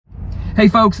Hey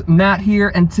folks, Matt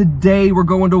here, and today we're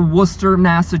going to Worcester,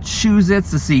 Massachusetts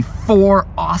to see 4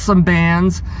 awesome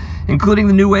bands, including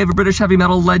the new wave of British heavy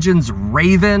metal legends,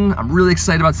 Raven. I'm really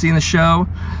excited about seeing the show.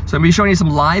 So I'm going to be showing you some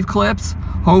live clips.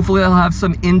 Hopefully I'll have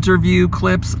some interview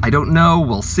clips. I don't know,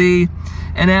 we'll see.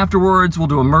 And afterwards, we'll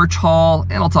do a merch haul,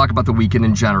 and I'll talk about the weekend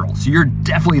in general. So you're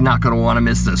definitely not going to want to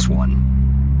miss this one.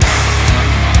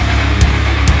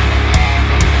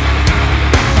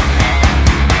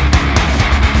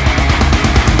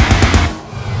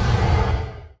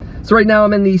 So right now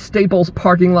I'm in the Staples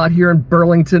parking lot here in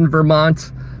Burlington,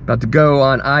 Vermont. About to go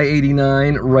on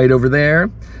I-89 right over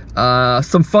there.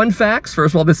 Some fun facts.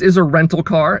 First of all, this is a rental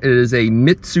car. It is a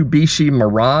Mitsubishi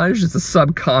Mirage. It's a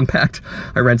subcompact.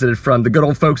 I rented it from the good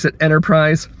old folks at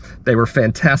Enterprise. They were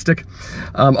fantastic.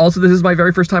 Also, this is my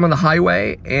very first time on the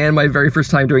highway and my very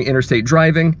first time doing interstate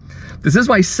driving. This is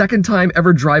my second time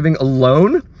ever driving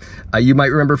alone. You might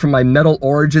remember from my Metal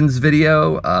Origins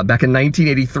video back in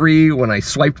 1983 when I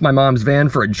swiped my mom's van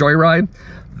for a joyride.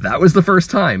 That was the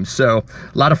first time, so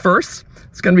a lot of firsts.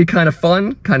 It's gonna be kind of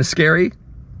fun, kind of scary,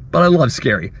 but I love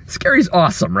scary. Scary's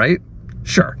awesome, right?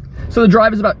 Sure. So the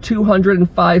drive is about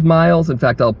 205 miles. In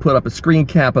fact, I'll put up a screen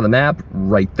cap on the map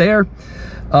right there.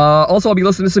 Also, I'll be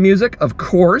listening to some music, of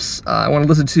course. I want to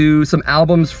listen to some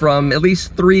albums from at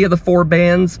least 3 of the 4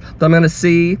 bands that I'm going to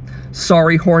see.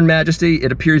 Sorry, Horn Majesty,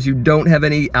 it appears you don't have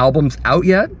any albums out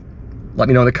yet. Let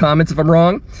me know in the comments if I'm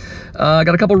wrong. I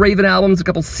got a couple Raven albums, a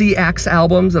couple Seax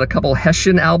albums, and a couple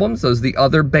Hessian albums. Those are the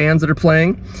other bands that are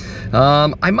playing.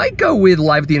 I might go with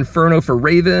Live at the Inferno for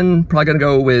Raven. Probably going to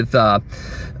go with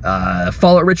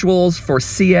Fallout Rituals for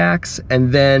Seax,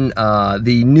 and then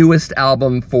the newest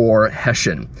album for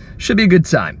Hessian. Should be a good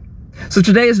time. So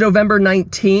today is November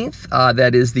 19th.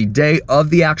 That is the day of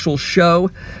the actual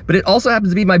show, but it also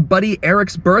happens to be my buddy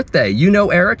Eric's birthday. You know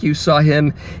Eric, you saw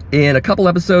him in a couple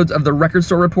episodes of the Record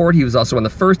Store Report. He was also on the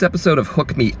first episode of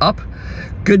Hook Me Up.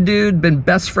 Good dude, been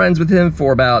best friends with him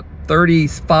for about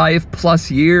 35 plus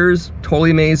years.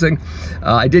 Totally amazing.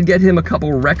 I did get him a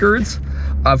couple records,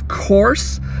 of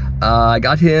course. I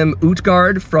got him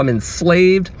Utgard from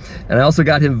Enslaved, and I also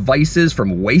got him Vices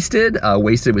from Wasted.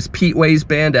 Wasted was Pete Way's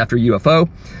band after UFO.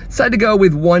 Decided to go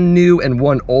with one new and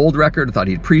one old record. I thought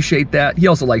he'd appreciate that. He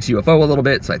also likes UFO a little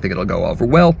bit, so I think it'll go over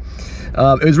well.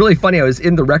 It was really funny. I was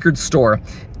in the record store,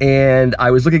 and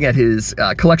I was looking at his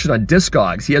collection on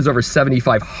Discogs. He has over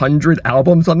 7,500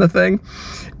 albums on the thing.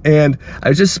 And I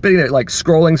was just spitting there, like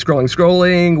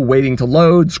scrolling, waiting to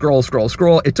load,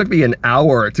 scroll. It took me an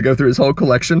hour to go through his whole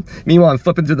collection. Meanwhile, I'm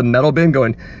flipping through the metal bin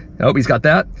going, nope, he's got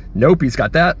that. Nope, he's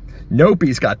got that. Nope,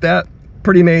 he's got that.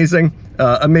 Pretty amazing.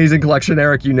 Amazing collection,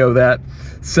 Eric, you know that.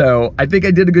 So I think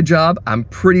I did a good job. I'm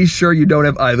pretty sure you don't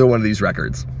have either one of these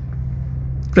records.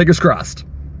 Fingers crossed.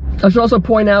 I should also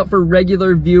point out for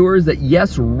regular viewers that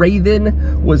yes,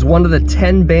 Raven was one of the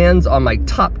 10 bands on my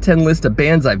top 10 list of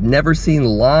bands I've never seen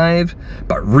live,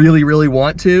 but really, really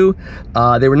want to.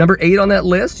 They were number 8 on that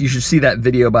list. You should see that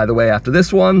video, by the way, after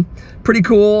this one. Pretty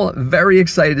cool. Very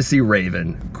excited to see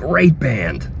Raven. Great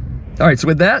band. All right, so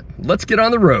with that, let's get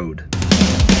on the road.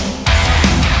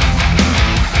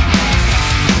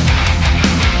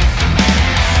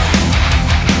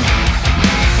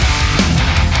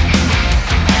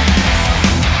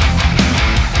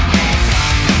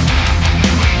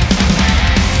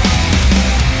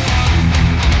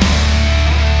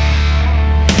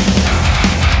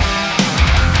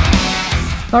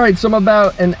 All right, so I'm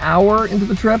about an hour into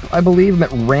the trip, I believe. I'm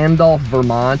at Randolph,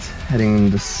 Vermont,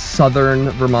 heading to southern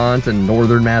Vermont and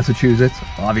northern Massachusetts,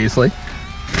 obviously.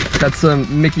 Got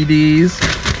some Mickey D's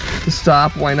to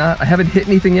stop, why not? I haven't hit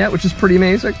anything yet, which is pretty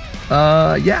amazing.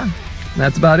 Yeah,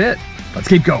 that's about it. Let's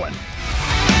keep going.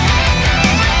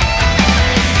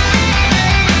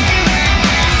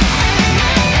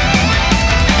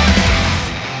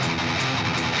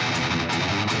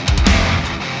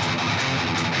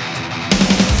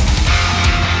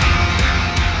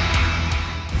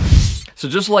 So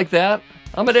just like that,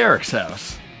 I'm at Eric's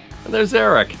house. And there's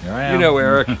Eric. Here I am. You know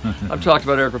Eric. I've talked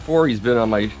about Eric before. He's been on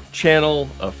my channel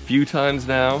a few times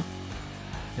now.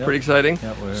 Yep. Pretty exciting.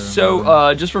 Yep,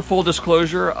 so just for full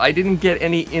disclosure, I didn't get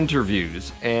any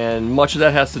interviews. And much of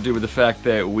that has to do with the fact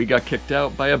that we got kicked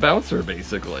out by a bouncer,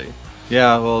 basically.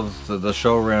 Yeah, well, the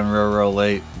show ran real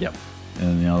late. Yep.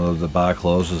 And, you know, the bar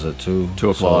closes at 2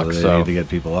 o'clock, so they need to get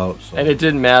people out. So. And it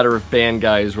didn't matter if band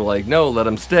guys were like, no, let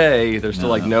them stay. They're still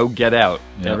like, no, get out.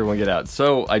 Yep. Everyone get out.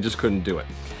 So I just couldn't do it.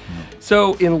 Yep.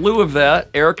 So in lieu of that,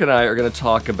 Eric and I are going to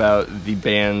talk about the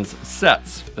band's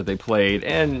sets that they played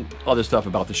and other stuff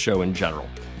about the show in general.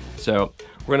 So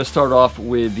we're going to start off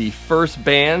with the first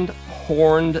band,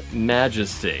 Horned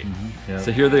Majesty.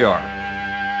 So here they are.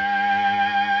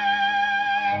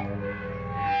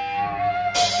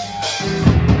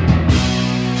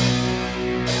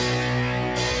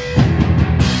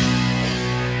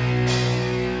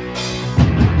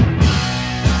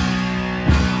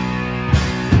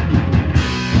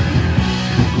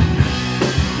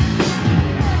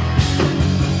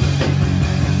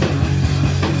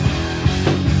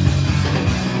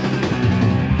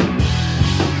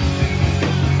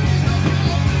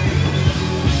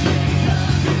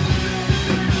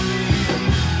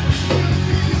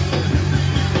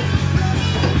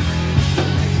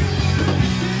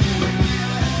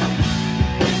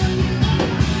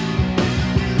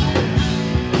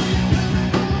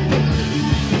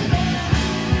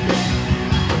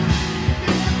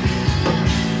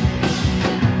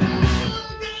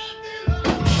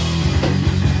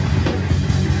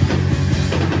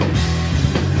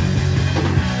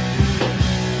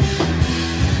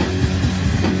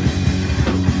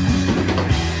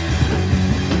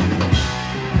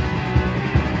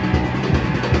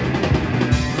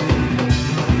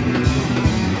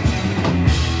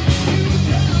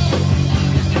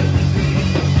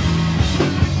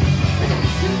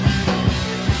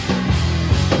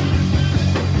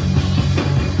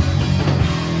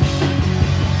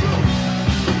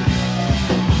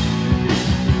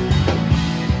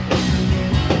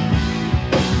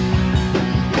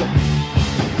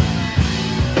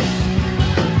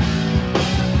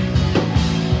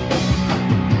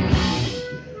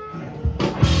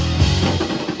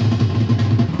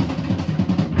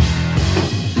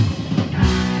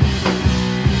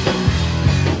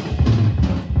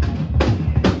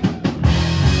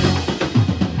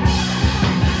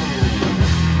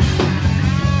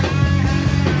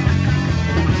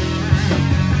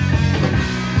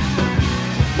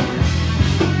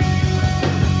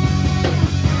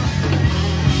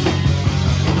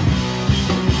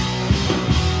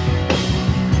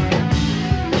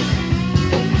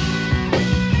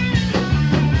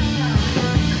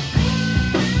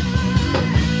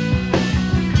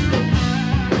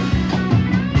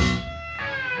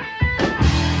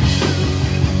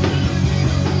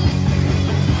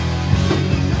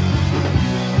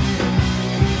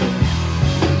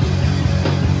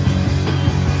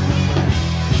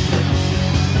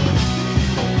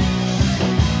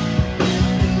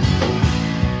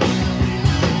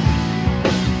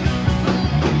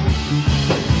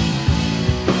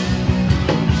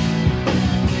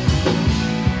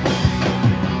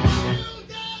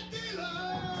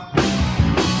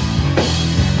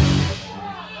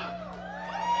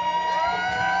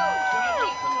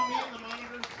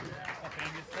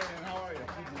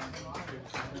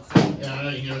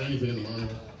 I ain't hearing anything in the morning.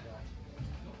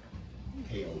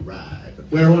 Hey, alright.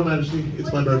 Where, what, Majesty?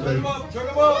 It's my birthday. Turn them up! Turn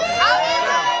them up!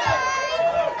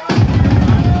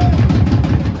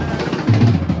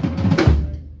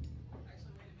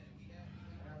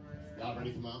 Y'all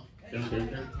ready for mom? Turn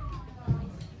that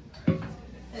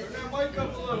mic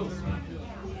up a little.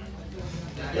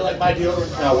 I feel like my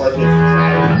deodorant's not working.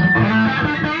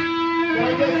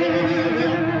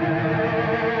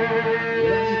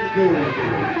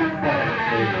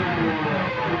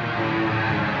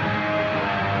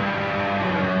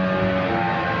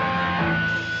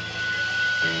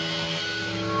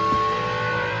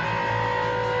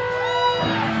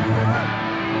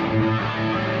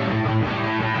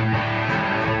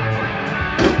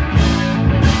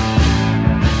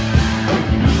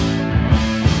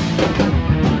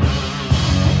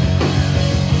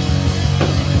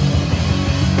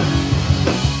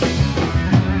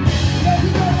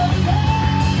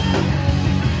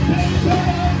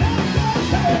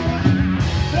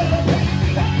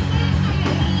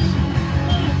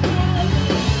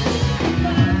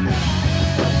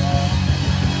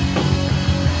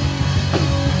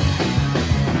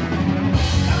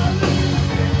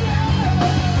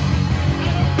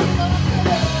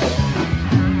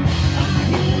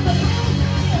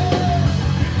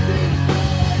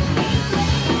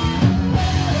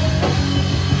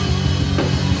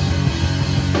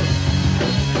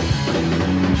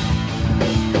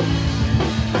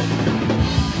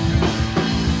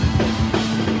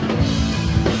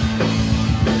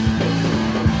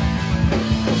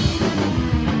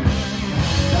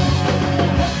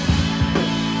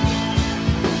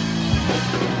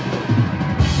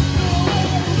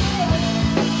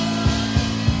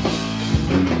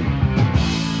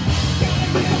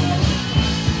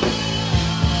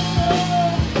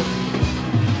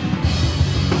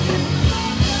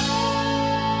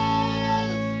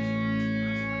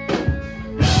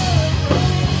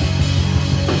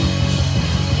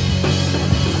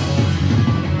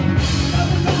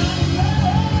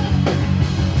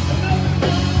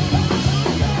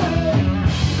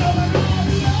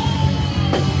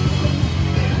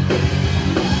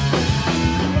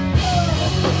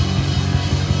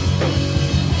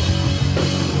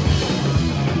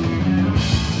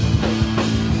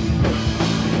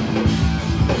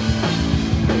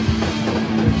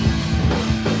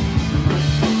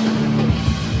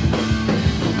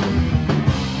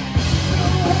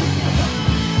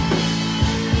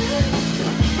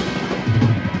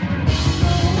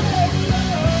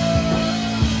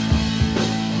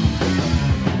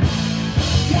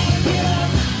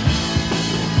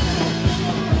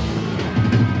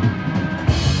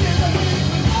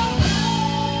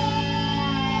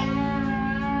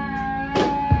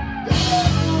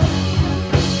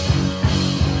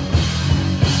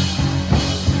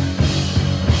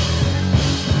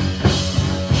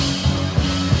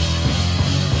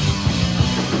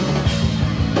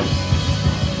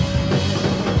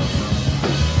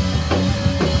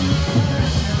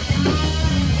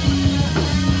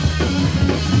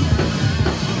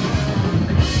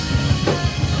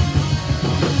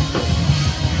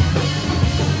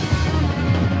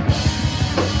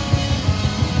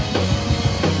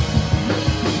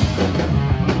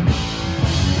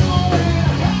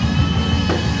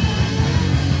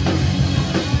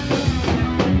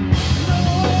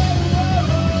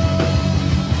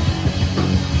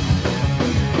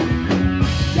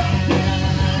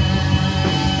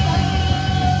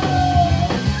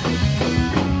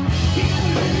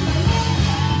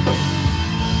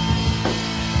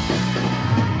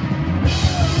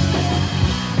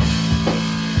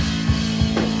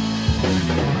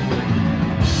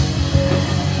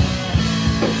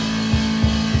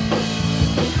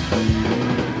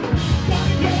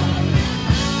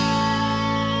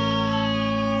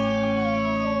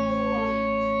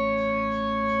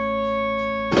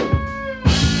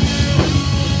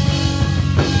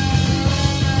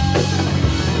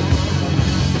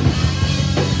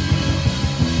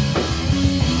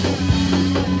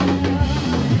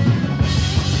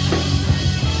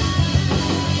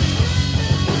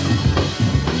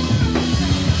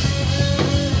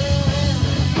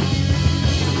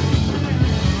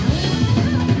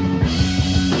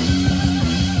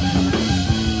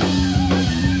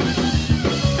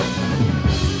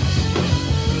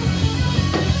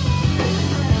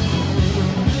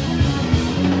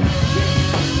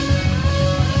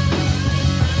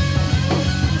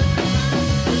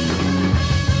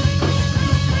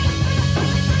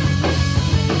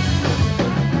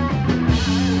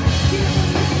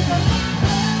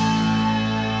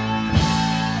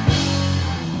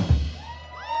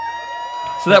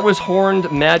 So that was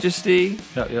Horned Majesty.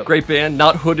 Yep. Great band.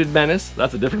 Not Hooded Menace.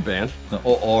 That's a different band.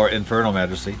 Or Infernal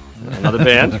Majesty. Another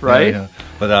band, right? Yeah.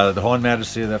 But the Horned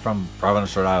Majesty, they're from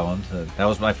Providence, Rhode Island. That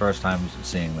was my first time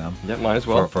seeing them. Yeah, mine as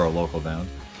well. For a local band.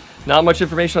 Not much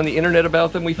information on the internet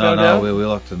about them, we found out? No, we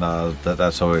looked, and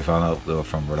that's how we found out they were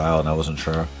from Rhode Island. I wasn't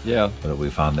sure. Yeah. But we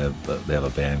found that they have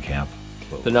a band camp.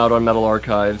 They're not on Metal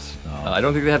Archives. No. I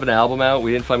don't think they have an album out.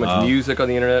 We didn't find much music on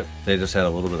the internet. They just had a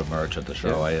little bit of merch at the show.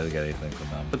 Yeah. I didn't get anything from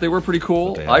them. But they were pretty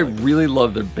cool. I really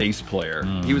love their bass player.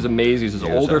 He was amazing. He's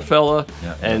an older fella.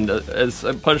 Yeah. And as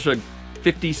a bunch of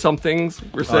 50-somethings,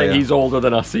 we're saying yeah. he's older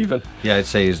than us even. Yeah, I'd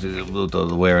say he's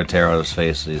the wear and tear on his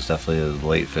face. He's definitely in the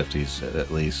late 50s at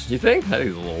least. You think? I think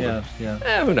he's a little older.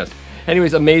 Yeah. Who knows?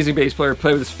 Anyways, amazing bass player.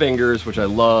 Played with his fingers, which I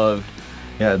love.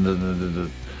 Yeah,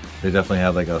 and they definitely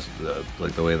had like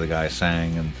the way the guy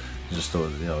sang, and just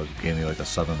gave me like a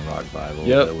southern rock vibe a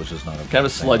little bit, which is not a kind of a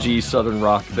sludgy southern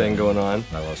rock thing going on.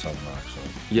 I love southern rock, so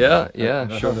yeah,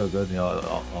 I sure. thought they were good.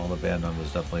 All the band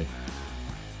members definitely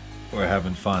were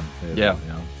having fun. Yeah,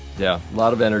 a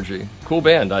lot of energy. Cool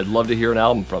band. I'd love to hear an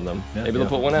album from them. Maybe they'll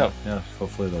put one out. Yeah,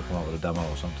 hopefully they'll come out with a demo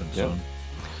or something soon.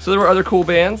 So there were other cool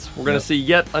bands. We're going to see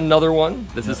yet another one.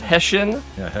 This is Hessian.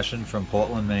 Yeah, Hessian from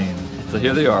Portland, Maine. So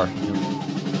here they are.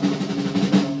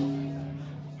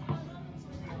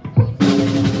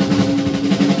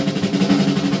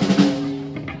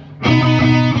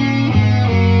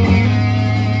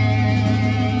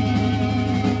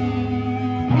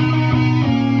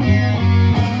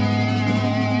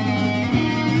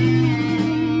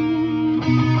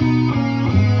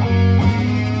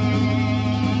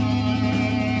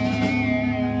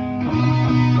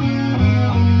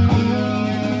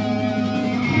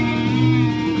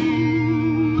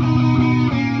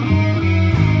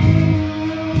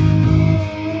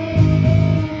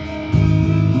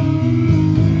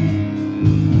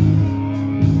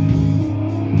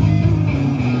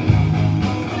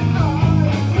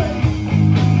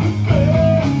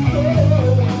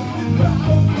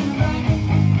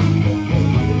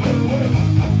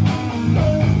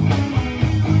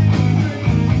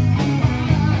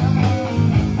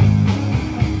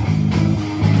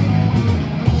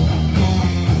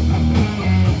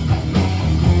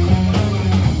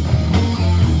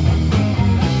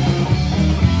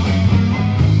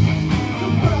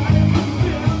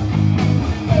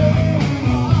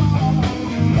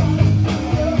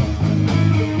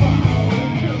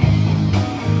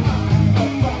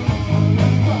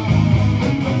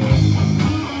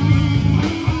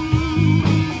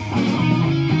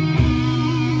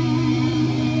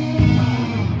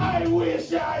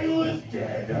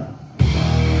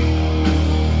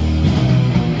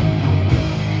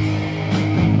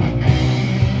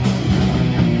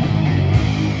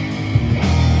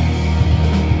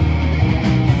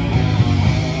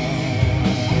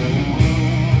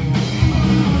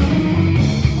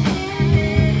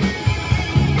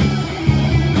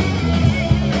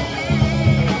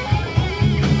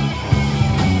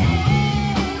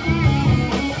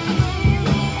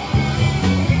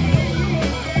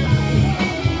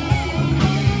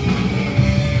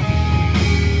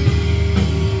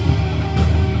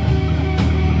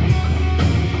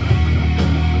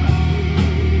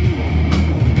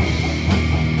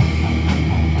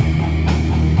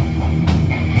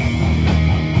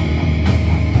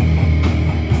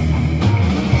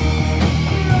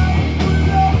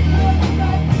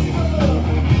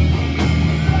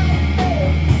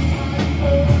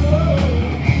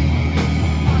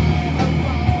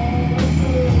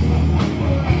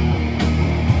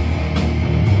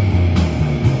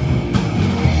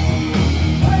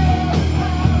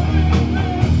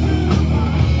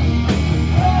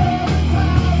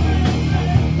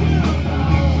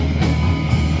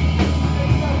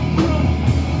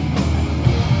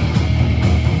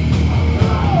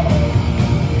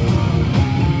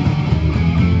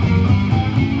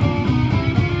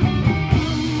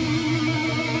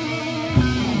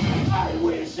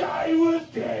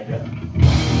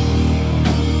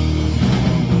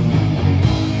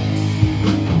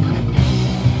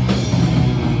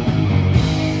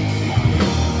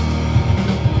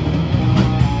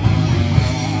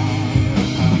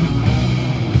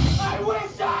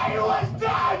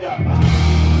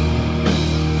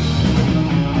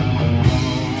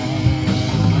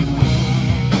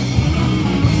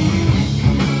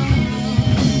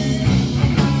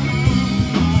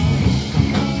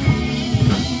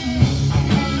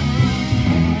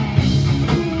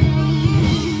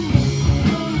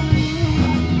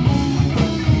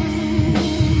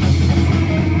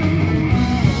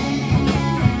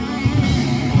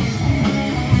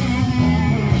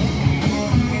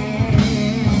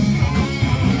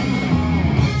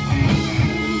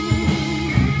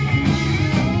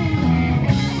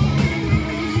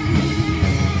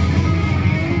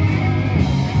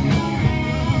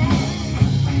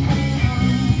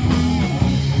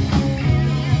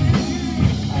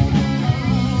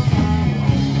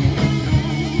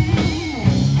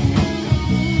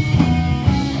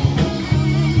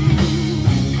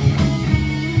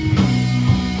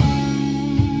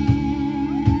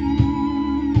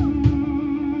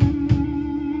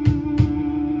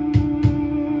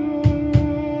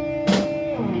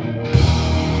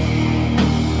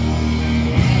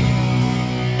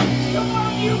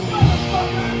 You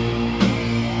motherfucker!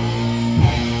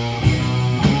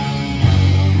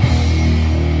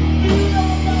 Do you know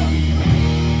about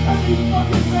heavy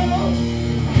fucking metal?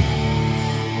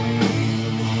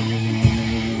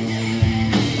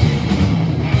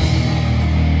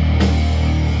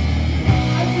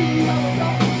 I think you have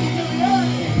enough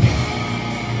familiarity.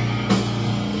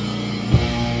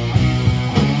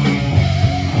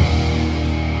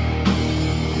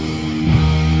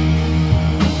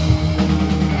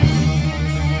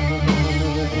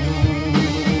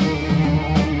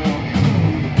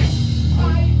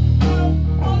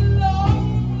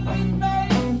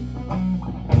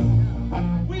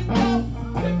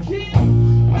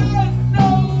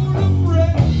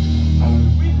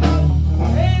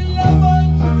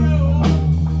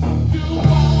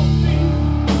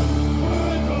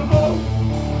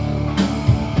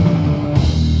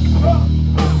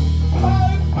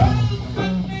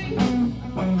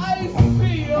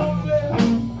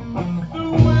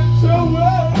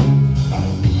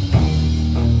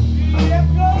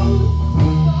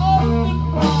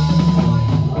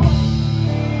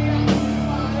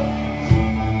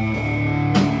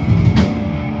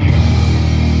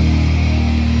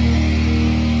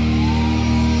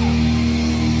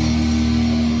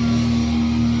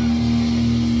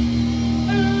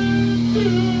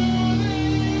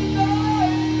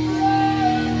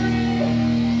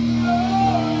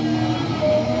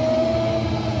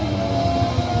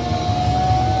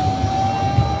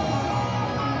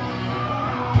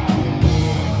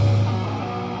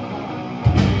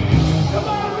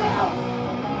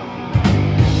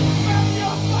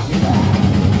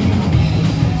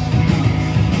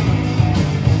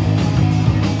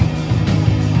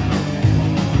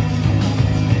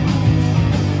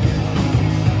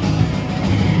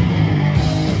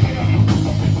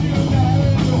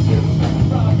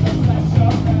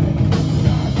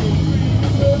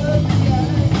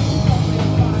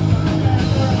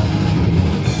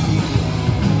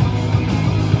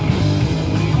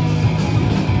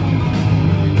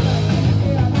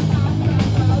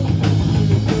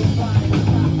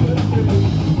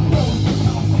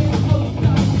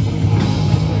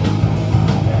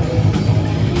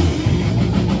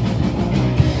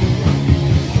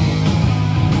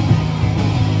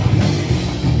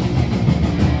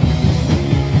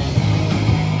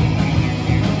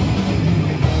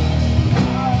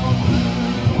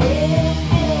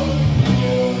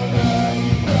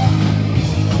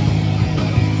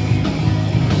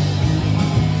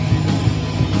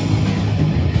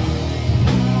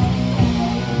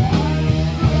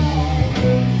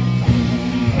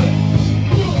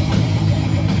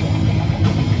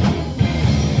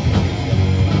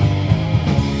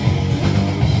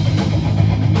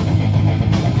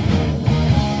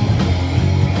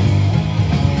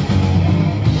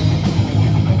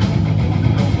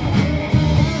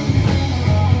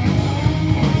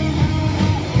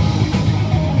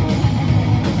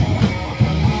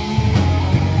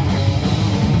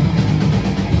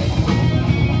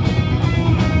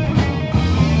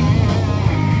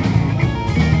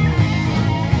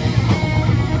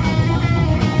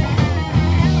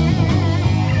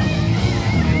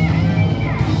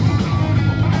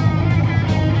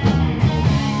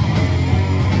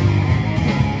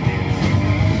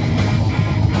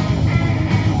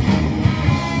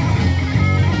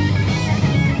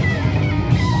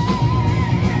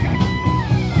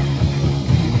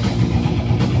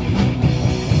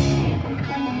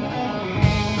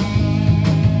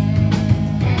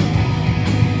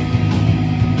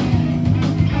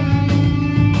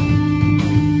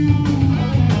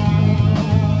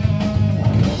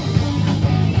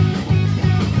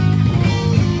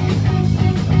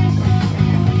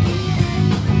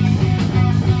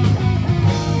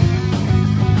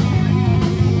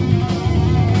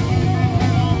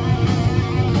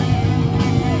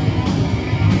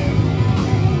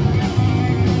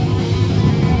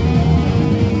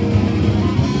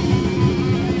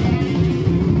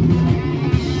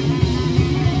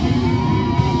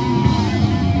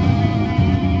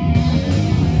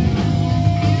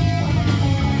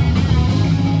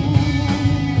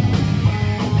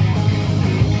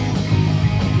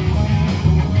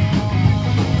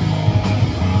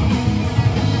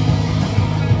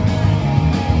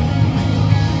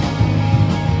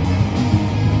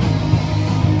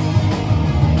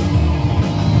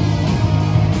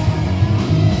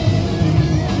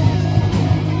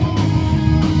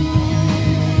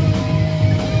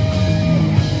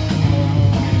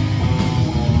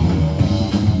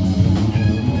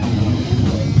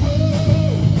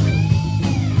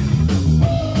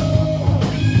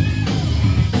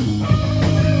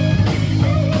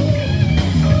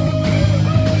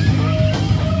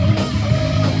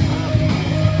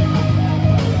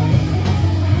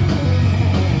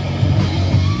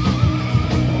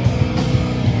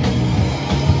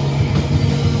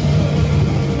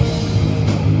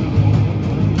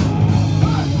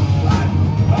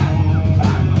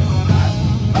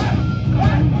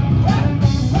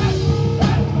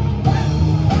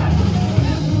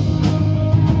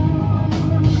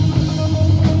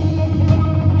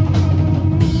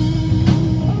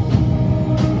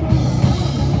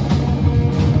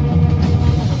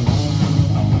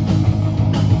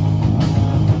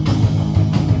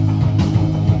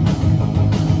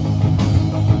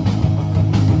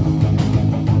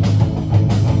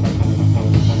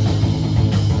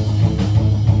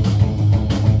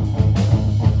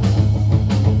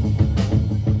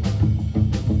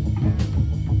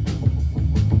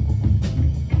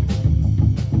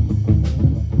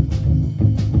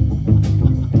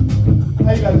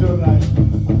 you guys doing tonight?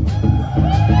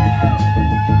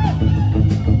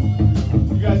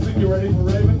 You guys think you're ready for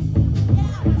Raven?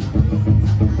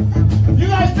 You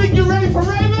guys think you're ready for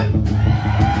Raven?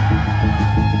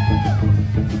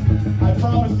 I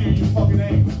promise you, you fucking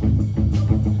ain't.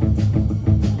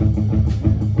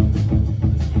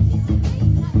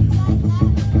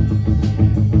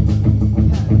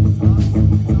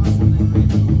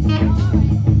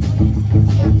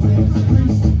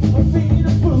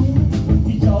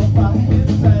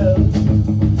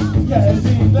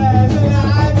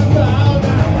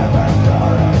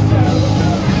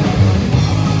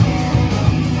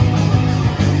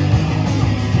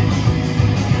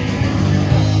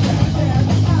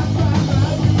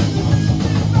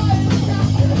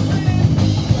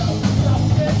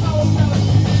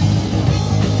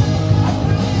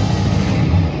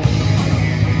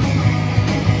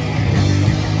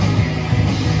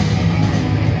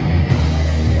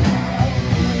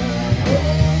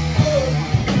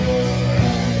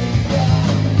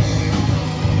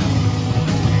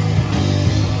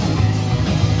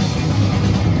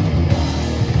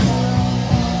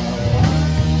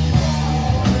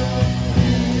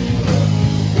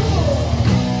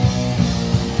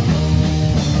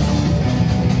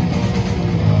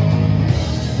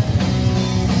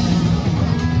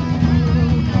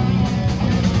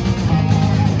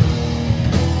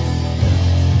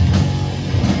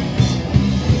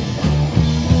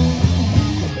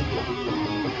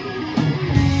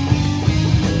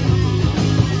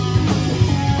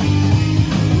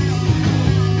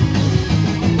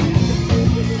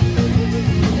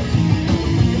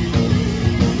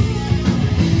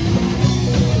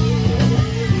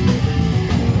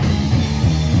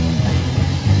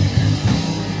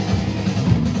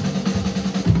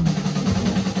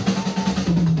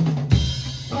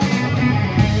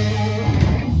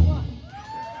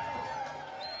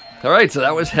 All right, so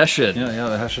that was Hessian. Yeah,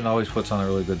 the Hessian always puts on a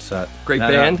really good set. Great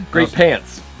band, great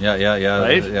pants. Yeah.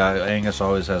 Right? Yeah, Angus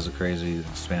always has a crazy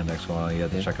spandex going on. He had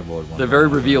the checkerboard one. They're very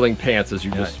revealing pants, as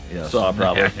you just saw,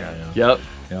 probably. Yeah. Yep.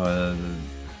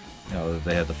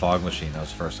 They had the fog machine. That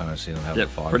was the first time I've seen them have the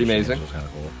fog pretty machine. amazing. Which was kind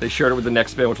of cool. They shared it with the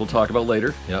next band, which we'll talk about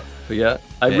later. Yep. But yeah,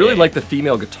 I really like the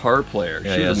female guitar player.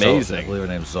 She's amazing. I believe her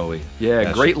name's Zoe.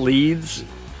 Yeah, great leads.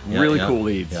 Really cool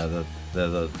leads. Yeah,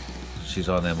 she's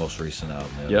on their most recent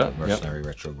album. Mercenary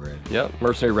Retrograde. Yep,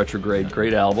 Mercenary Retrograde,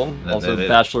 great album. Also,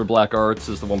 Bachelor Black Arts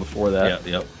is the one before that.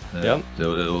 Yep. It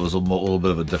was a little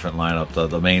bit of a different lineup.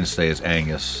 The mainstay is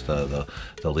Angus, the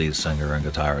lead singer and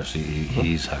guitarist.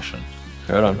 He's Hessian.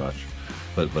 Right on. Much.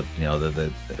 But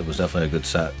it was definitely a good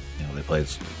set.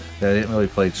 They didn't really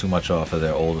play too much off of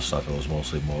their older stuff. It was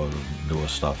mostly more of the newer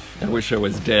stuff. I Wish I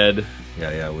Was Dead.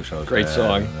 Yeah, I Wish I Was Dead. Great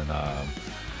song. And then,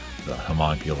 the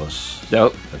Homunculus.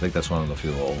 Yep. I think that's one of the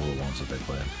few older ones that they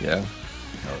played. Yeah.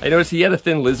 I noticed he had a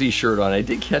Thin Lizzy shirt on. I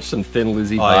did catch some Thin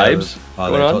Lizzy vibes.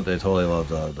 They totally love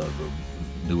the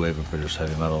new wave of British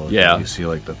heavy metal. Yeah. You see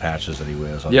like the patches that he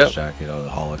wears on his jacket, the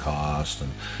Holocaust,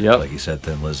 and like he said,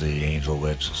 Thin Lizzy, Angel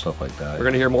Witch, and stuff like that. We're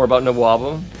going to hear more about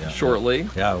Nawaba shortly.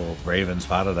 Yeah, well, Raven's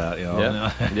part of that,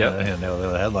 Yeah. And they're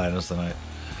the headliners tonight.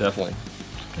 Definitely.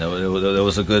 It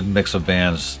was a good mix of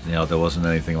bands. There wasn't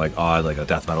anything like odd, like a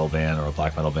death metal band or a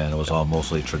black metal band. It was all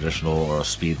mostly traditional or a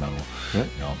speed metal. Yep.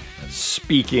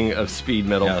 Speaking of speed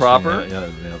metal proper,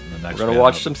 we're going to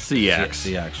watch some Seax.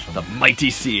 The mighty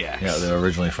Seax. Yeah, they're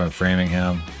originally from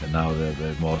Framingham, and now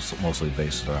they're mostly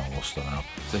based around Worcester now.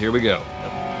 So here we go.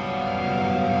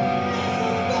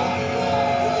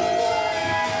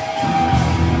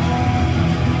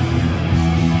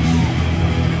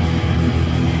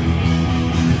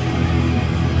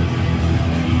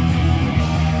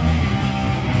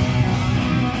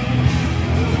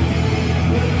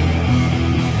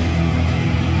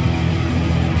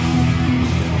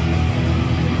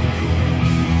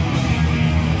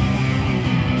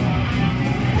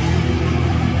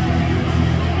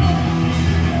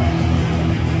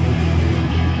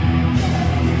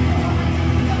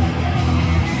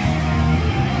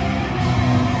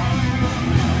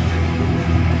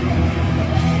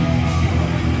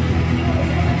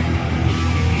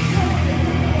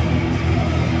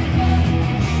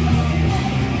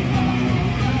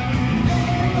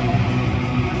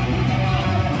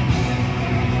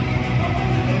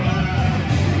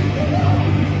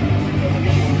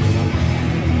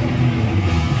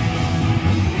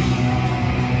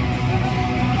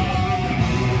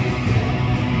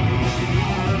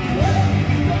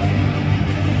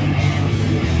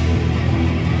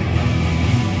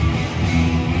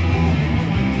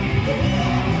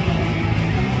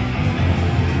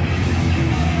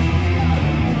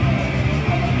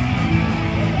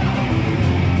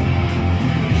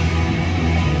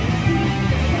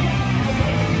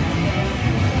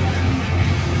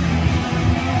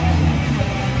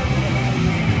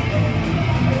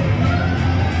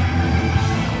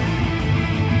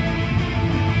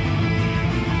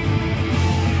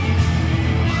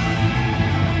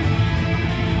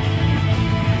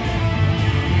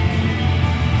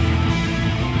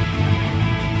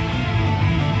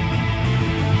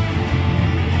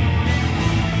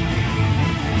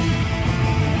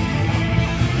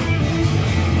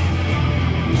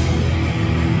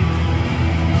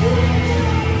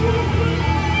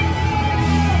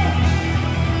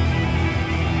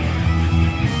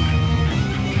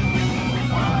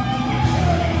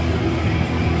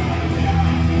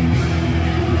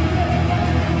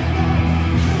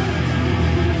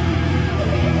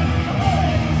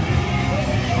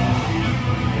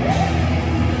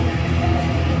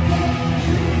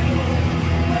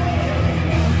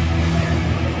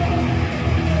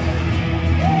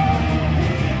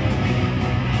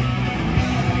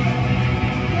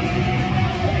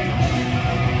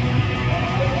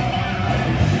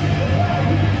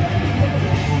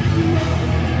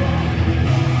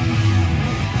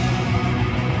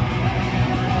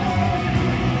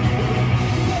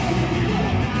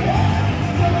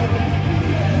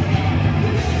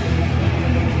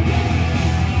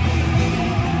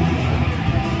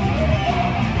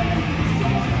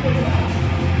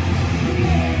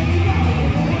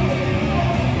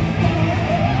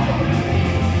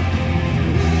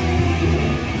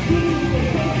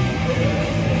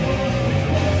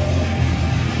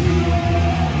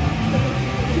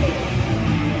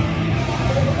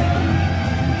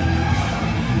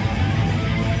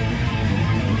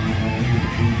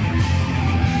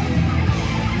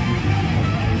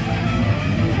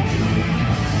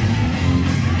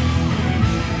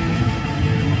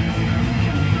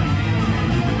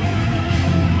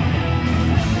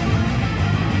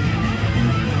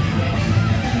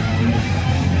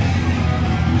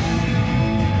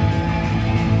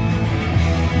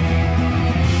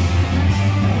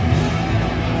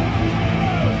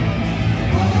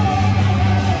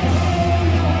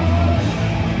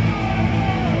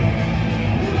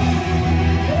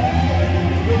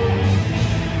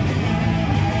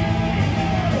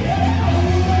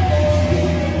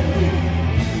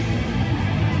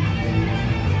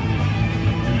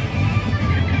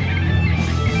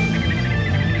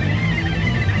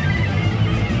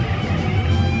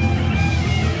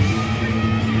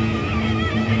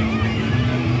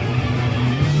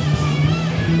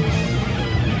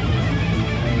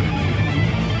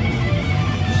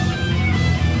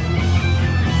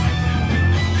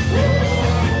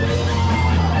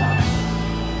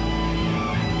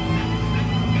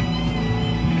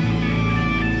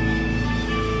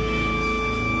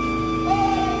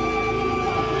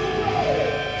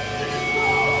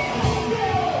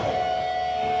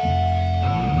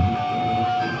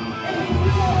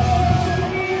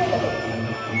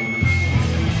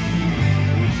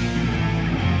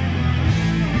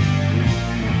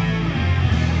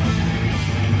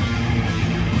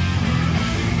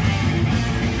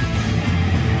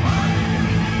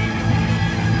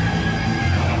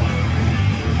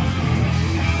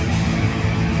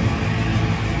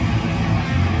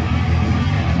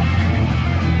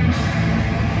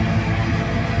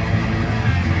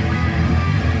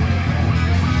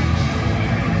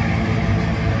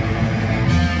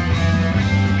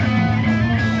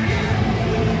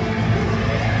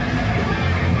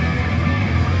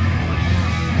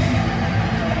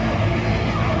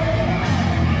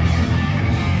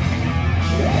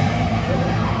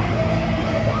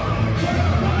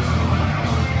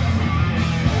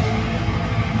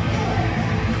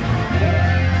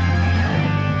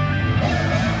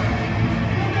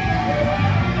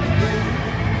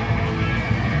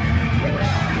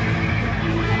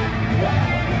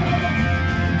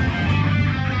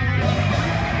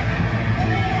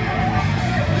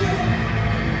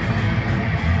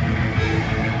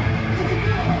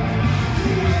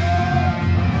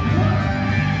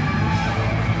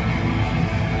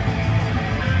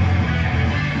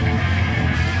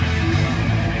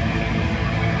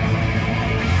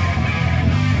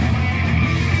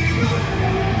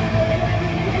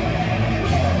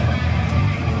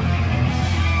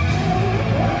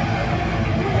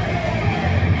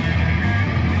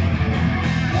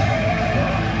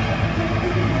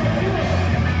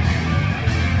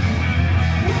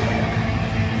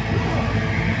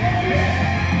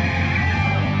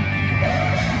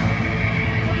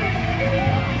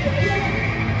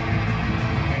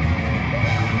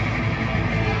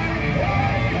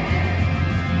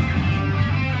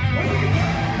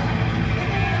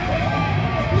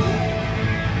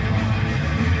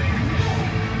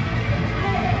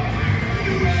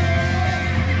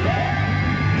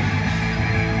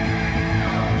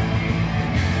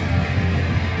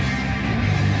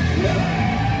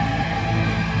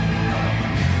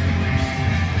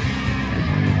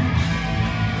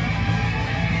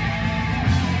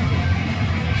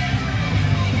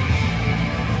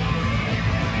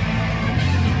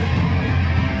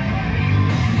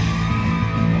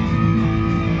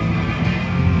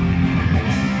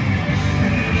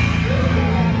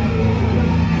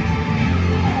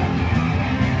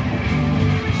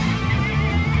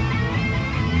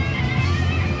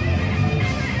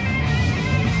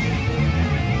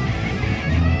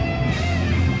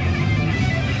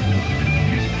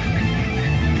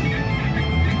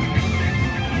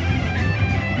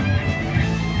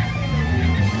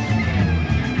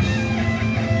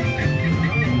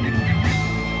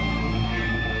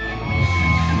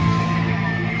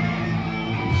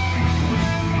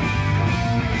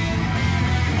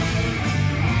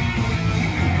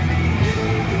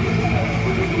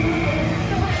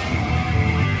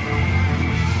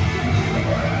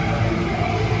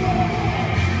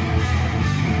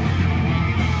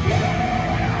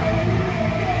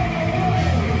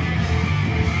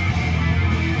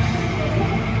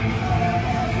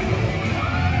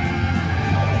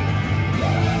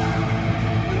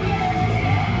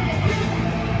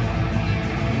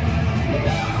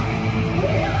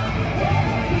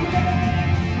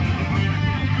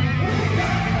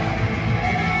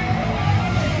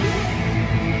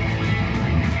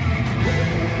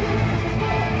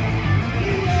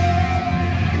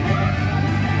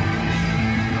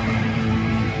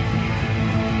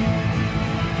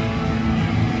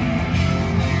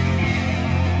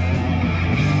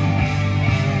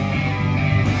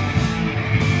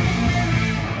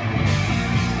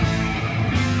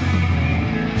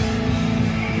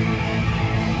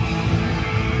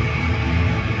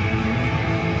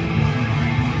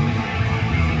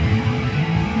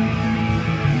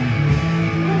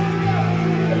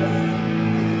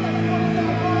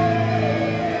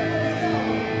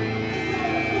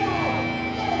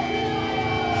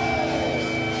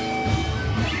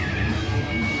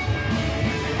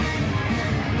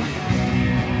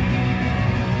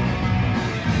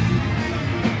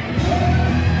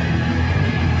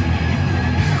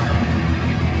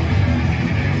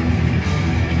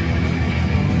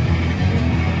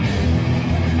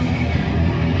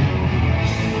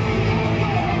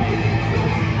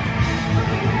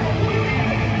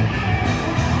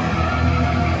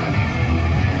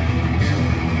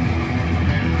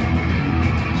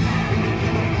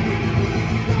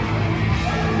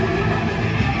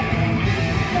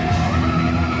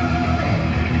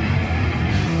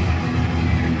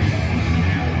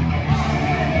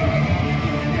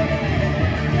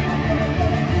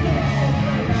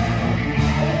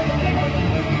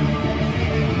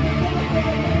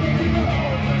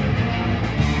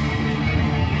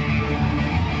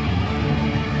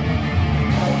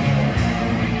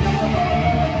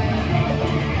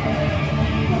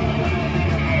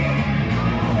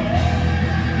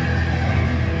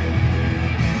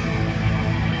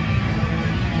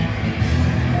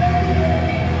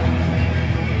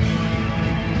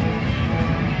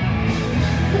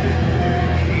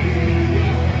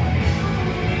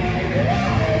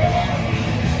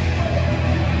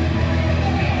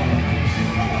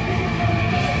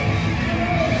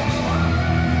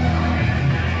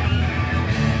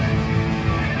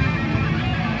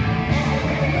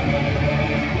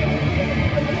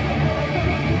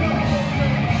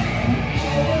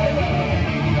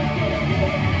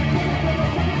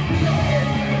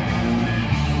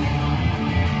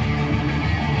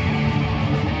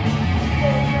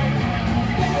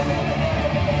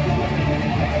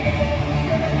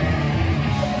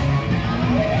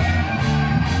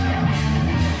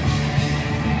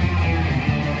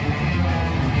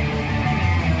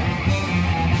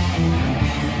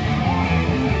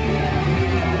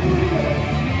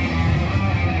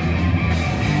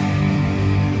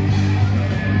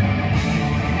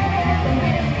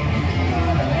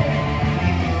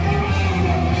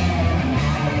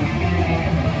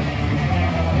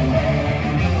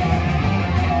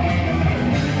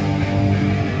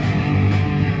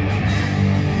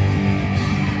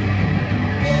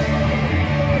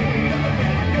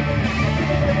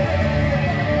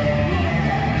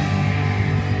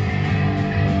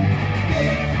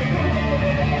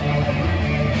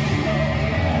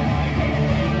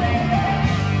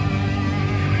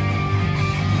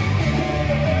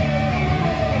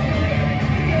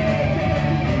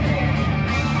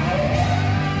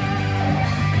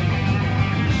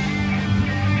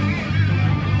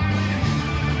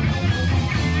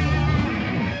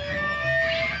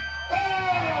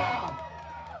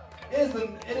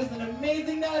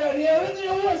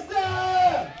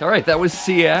 All right, that was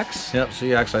Seax. Yep,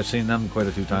 Seax. I've seen them quite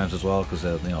a few times as well because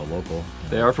they're local.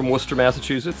 They are from Worcester,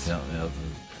 Massachusetts. Yeah,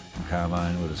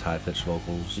 Carmine with his high-pitched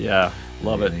vocals. Yeah,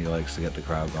 love it. He likes to get the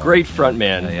crowd going. Great front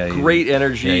man. Great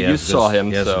energy. You saw him.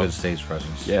 He has so. a good stage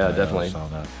presence. Yeah, definitely. I saw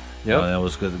that. Yep. It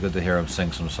was good to hear him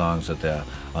sing some songs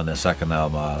on their second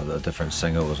album. A different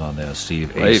singer was on there,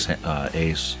 Steve Ace.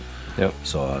 Ace. Yep.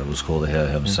 So it was cool to hear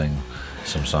him sing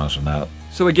some songs from that.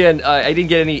 So again, I didn't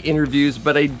get any interviews,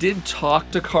 but I did talk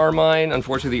to Carmine.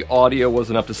 Unfortunately, the audio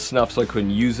wasn't up to snuff, so I couldn't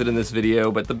use it in this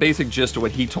video. But the basic gist of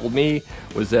what he told me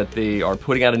was that they are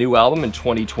putting out a new album in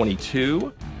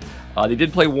 2022. They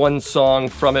did play one song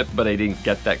from it, but I didn't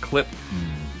get that clip.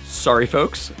 Sorry,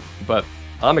 folks. But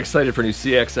I'm excited for a new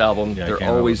Seax album. Yeah, they're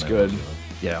always good.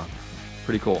 Yeah,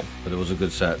 pretty cool. But it was a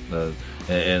good set.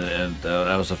 And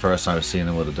that was the first time I've seen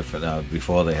them with a different.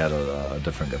 Before they had a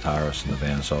different guitarist in the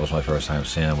band, so it was my first time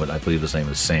seeing him. I believe his name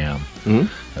is Sam.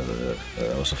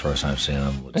 That was the first time seeing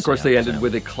him. Of course, they ended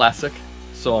with a classic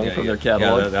song from their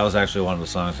catalog. Yeah, that was actually one of the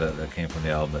songs that came from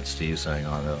the album that Steve sang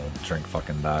on. "Drink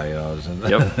Fucking Die."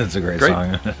 Yep. It's a great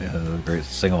song. A great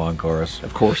sing-along chorus.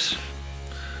 Of course.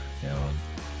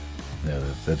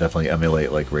 They definitely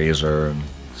emulate like Razor and.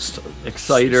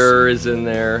 Exciter is in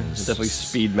there. Definitely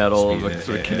speed metal,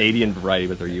 sort of Canadian variety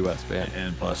with their U.S. band.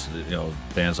 And plus,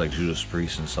 bands like Judas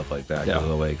Priest and stuff like that. Because of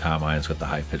the way Carmine's got the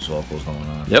high-pitched vocals going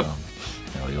on. Yep.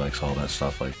 He likes all that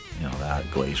stuff, like that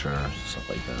Glacier stuff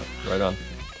like that. Right on.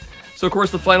 So of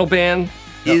course, the final band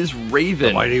is Raven.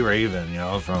 The Mighty Raven,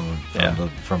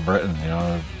 from Britain.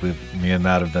 Me and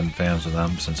Matt have been fans of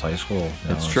them since high school.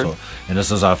 That's true. So, and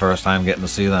this is our first time getting to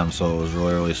see them, so it was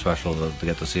really, really special to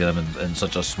get to see them in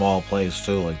such a small place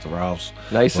too, like the Ralphs.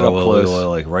 Nice and up close.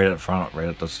 Like right at front, right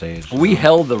at the stage. We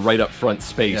held the right up front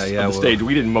space of the stage.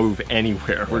 We didn't move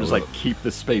anywhere. We're just like keep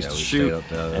the space to shoot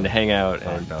and hang out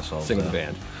and sing with the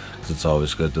band. It's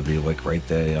always good to be like right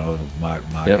there, Mark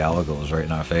Gallagher was right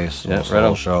in our face. The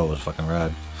whole show was fucking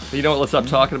rad. But you know what? Let's stop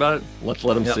talking about it. Let's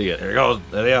let them see it. There he goes.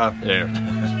 There they are. There.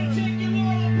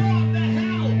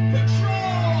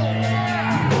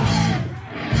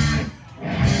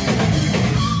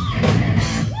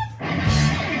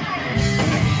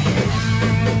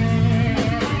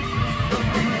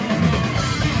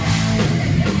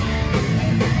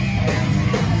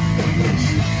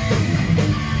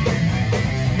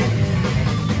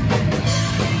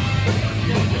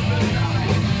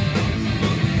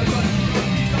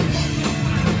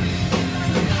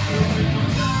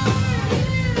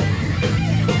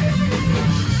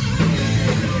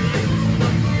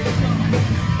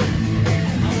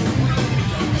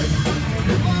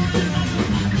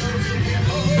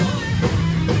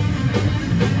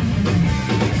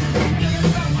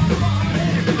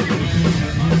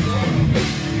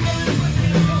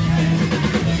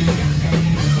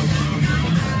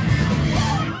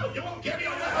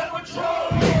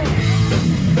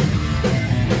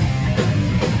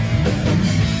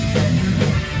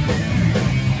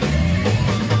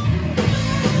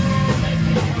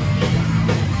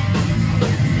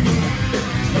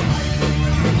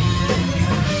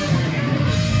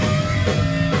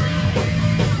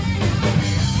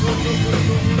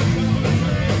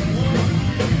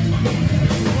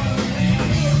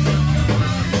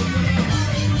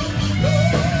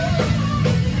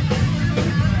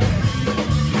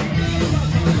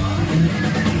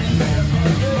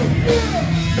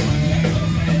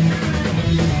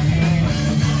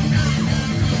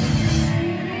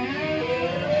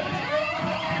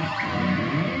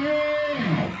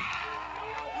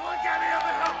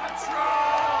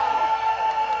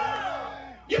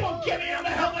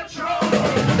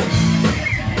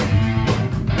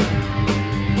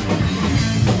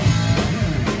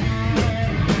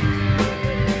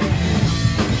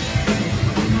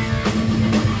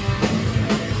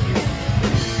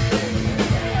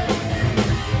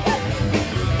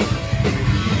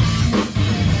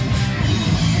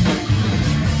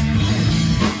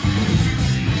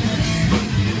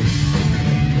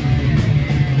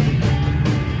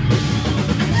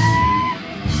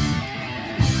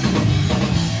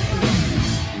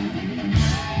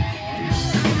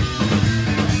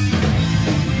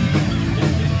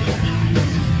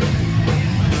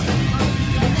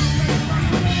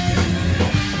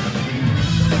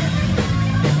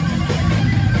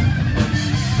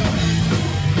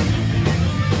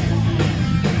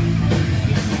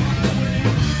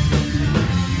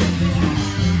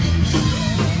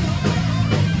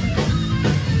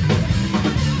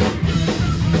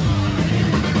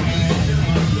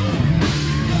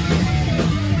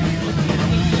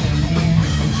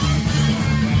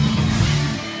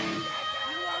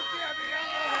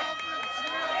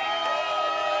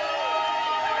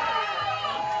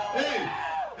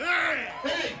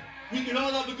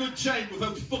 good time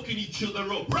without fucking each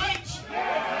other up, right?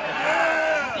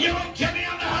 Yeah! You won't get me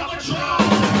on the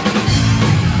Helmetron!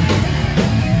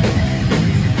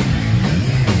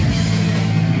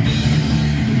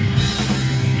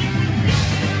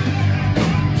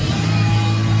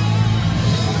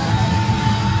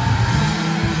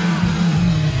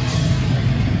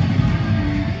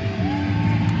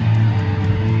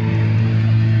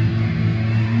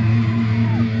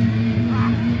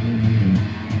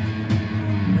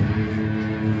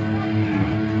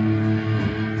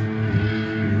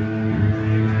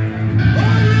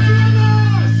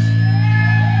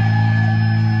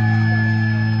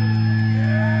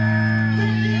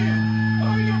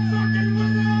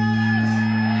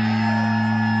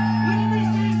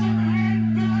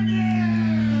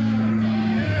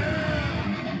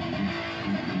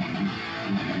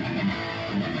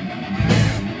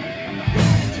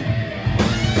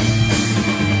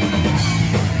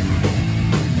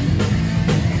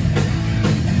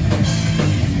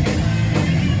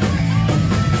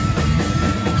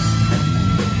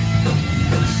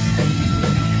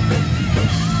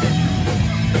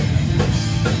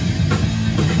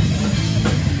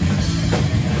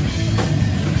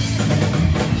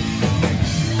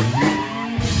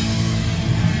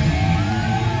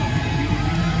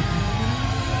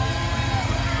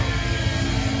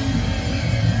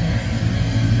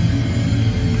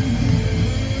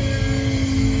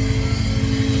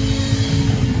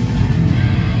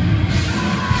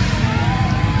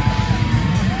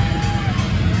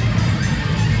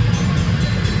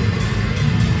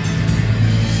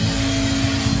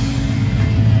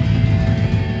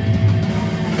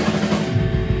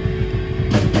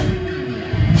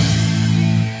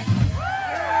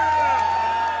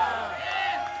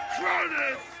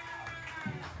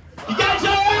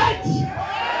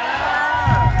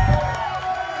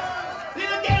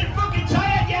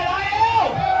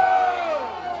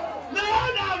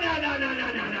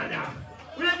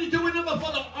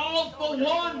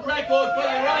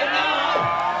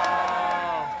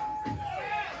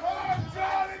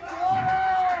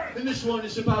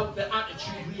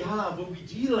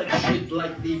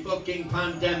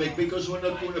 Pandemic, because we're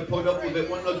not going to put up with it,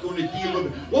 we're not going to deal with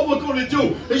it. What we're going to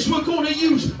do is we're going to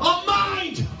use our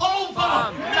mind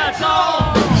over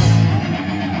metal!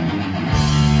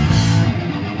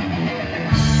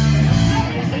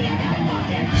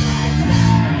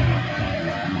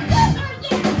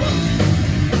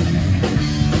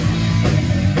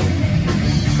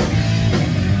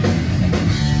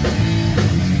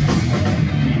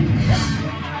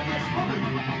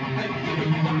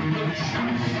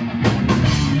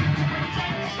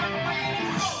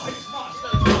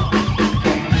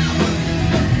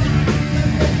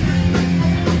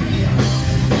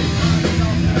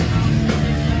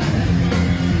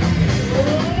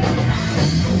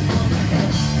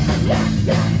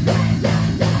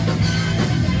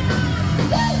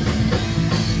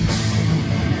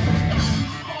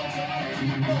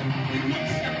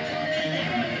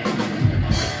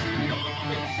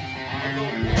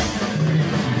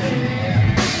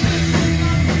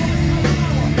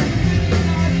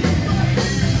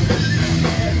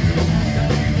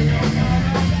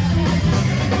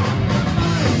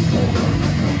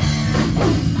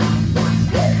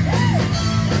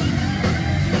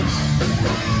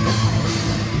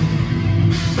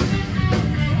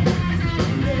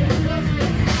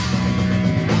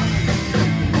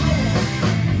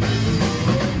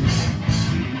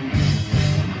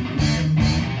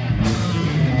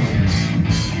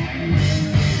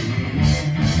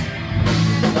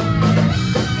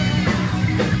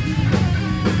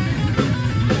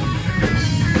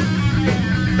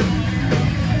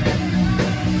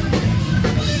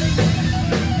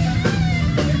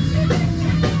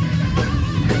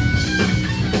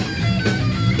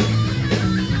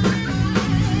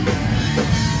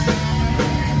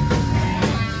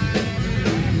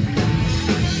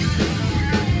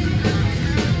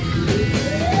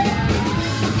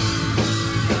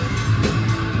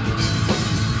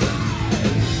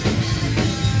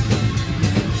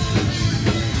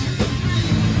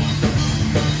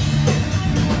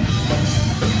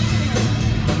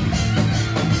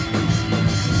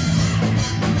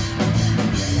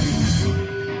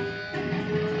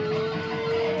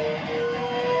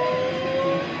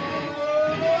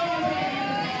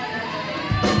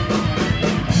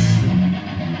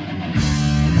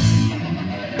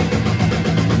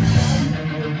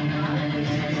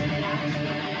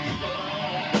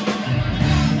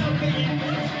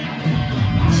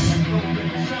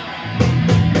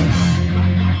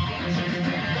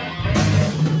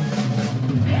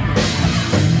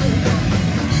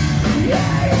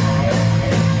 Yeah!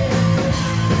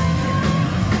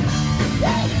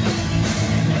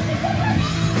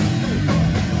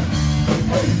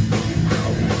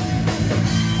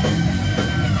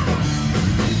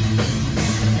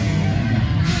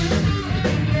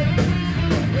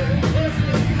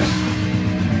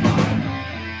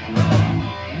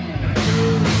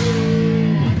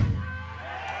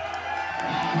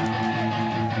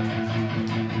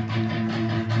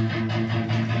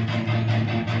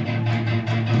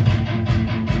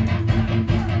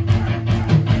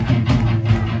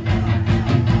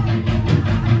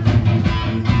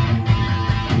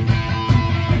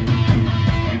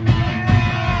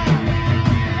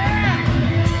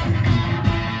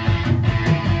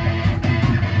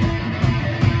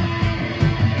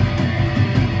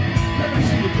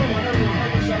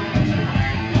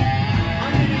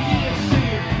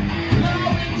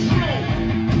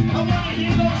 I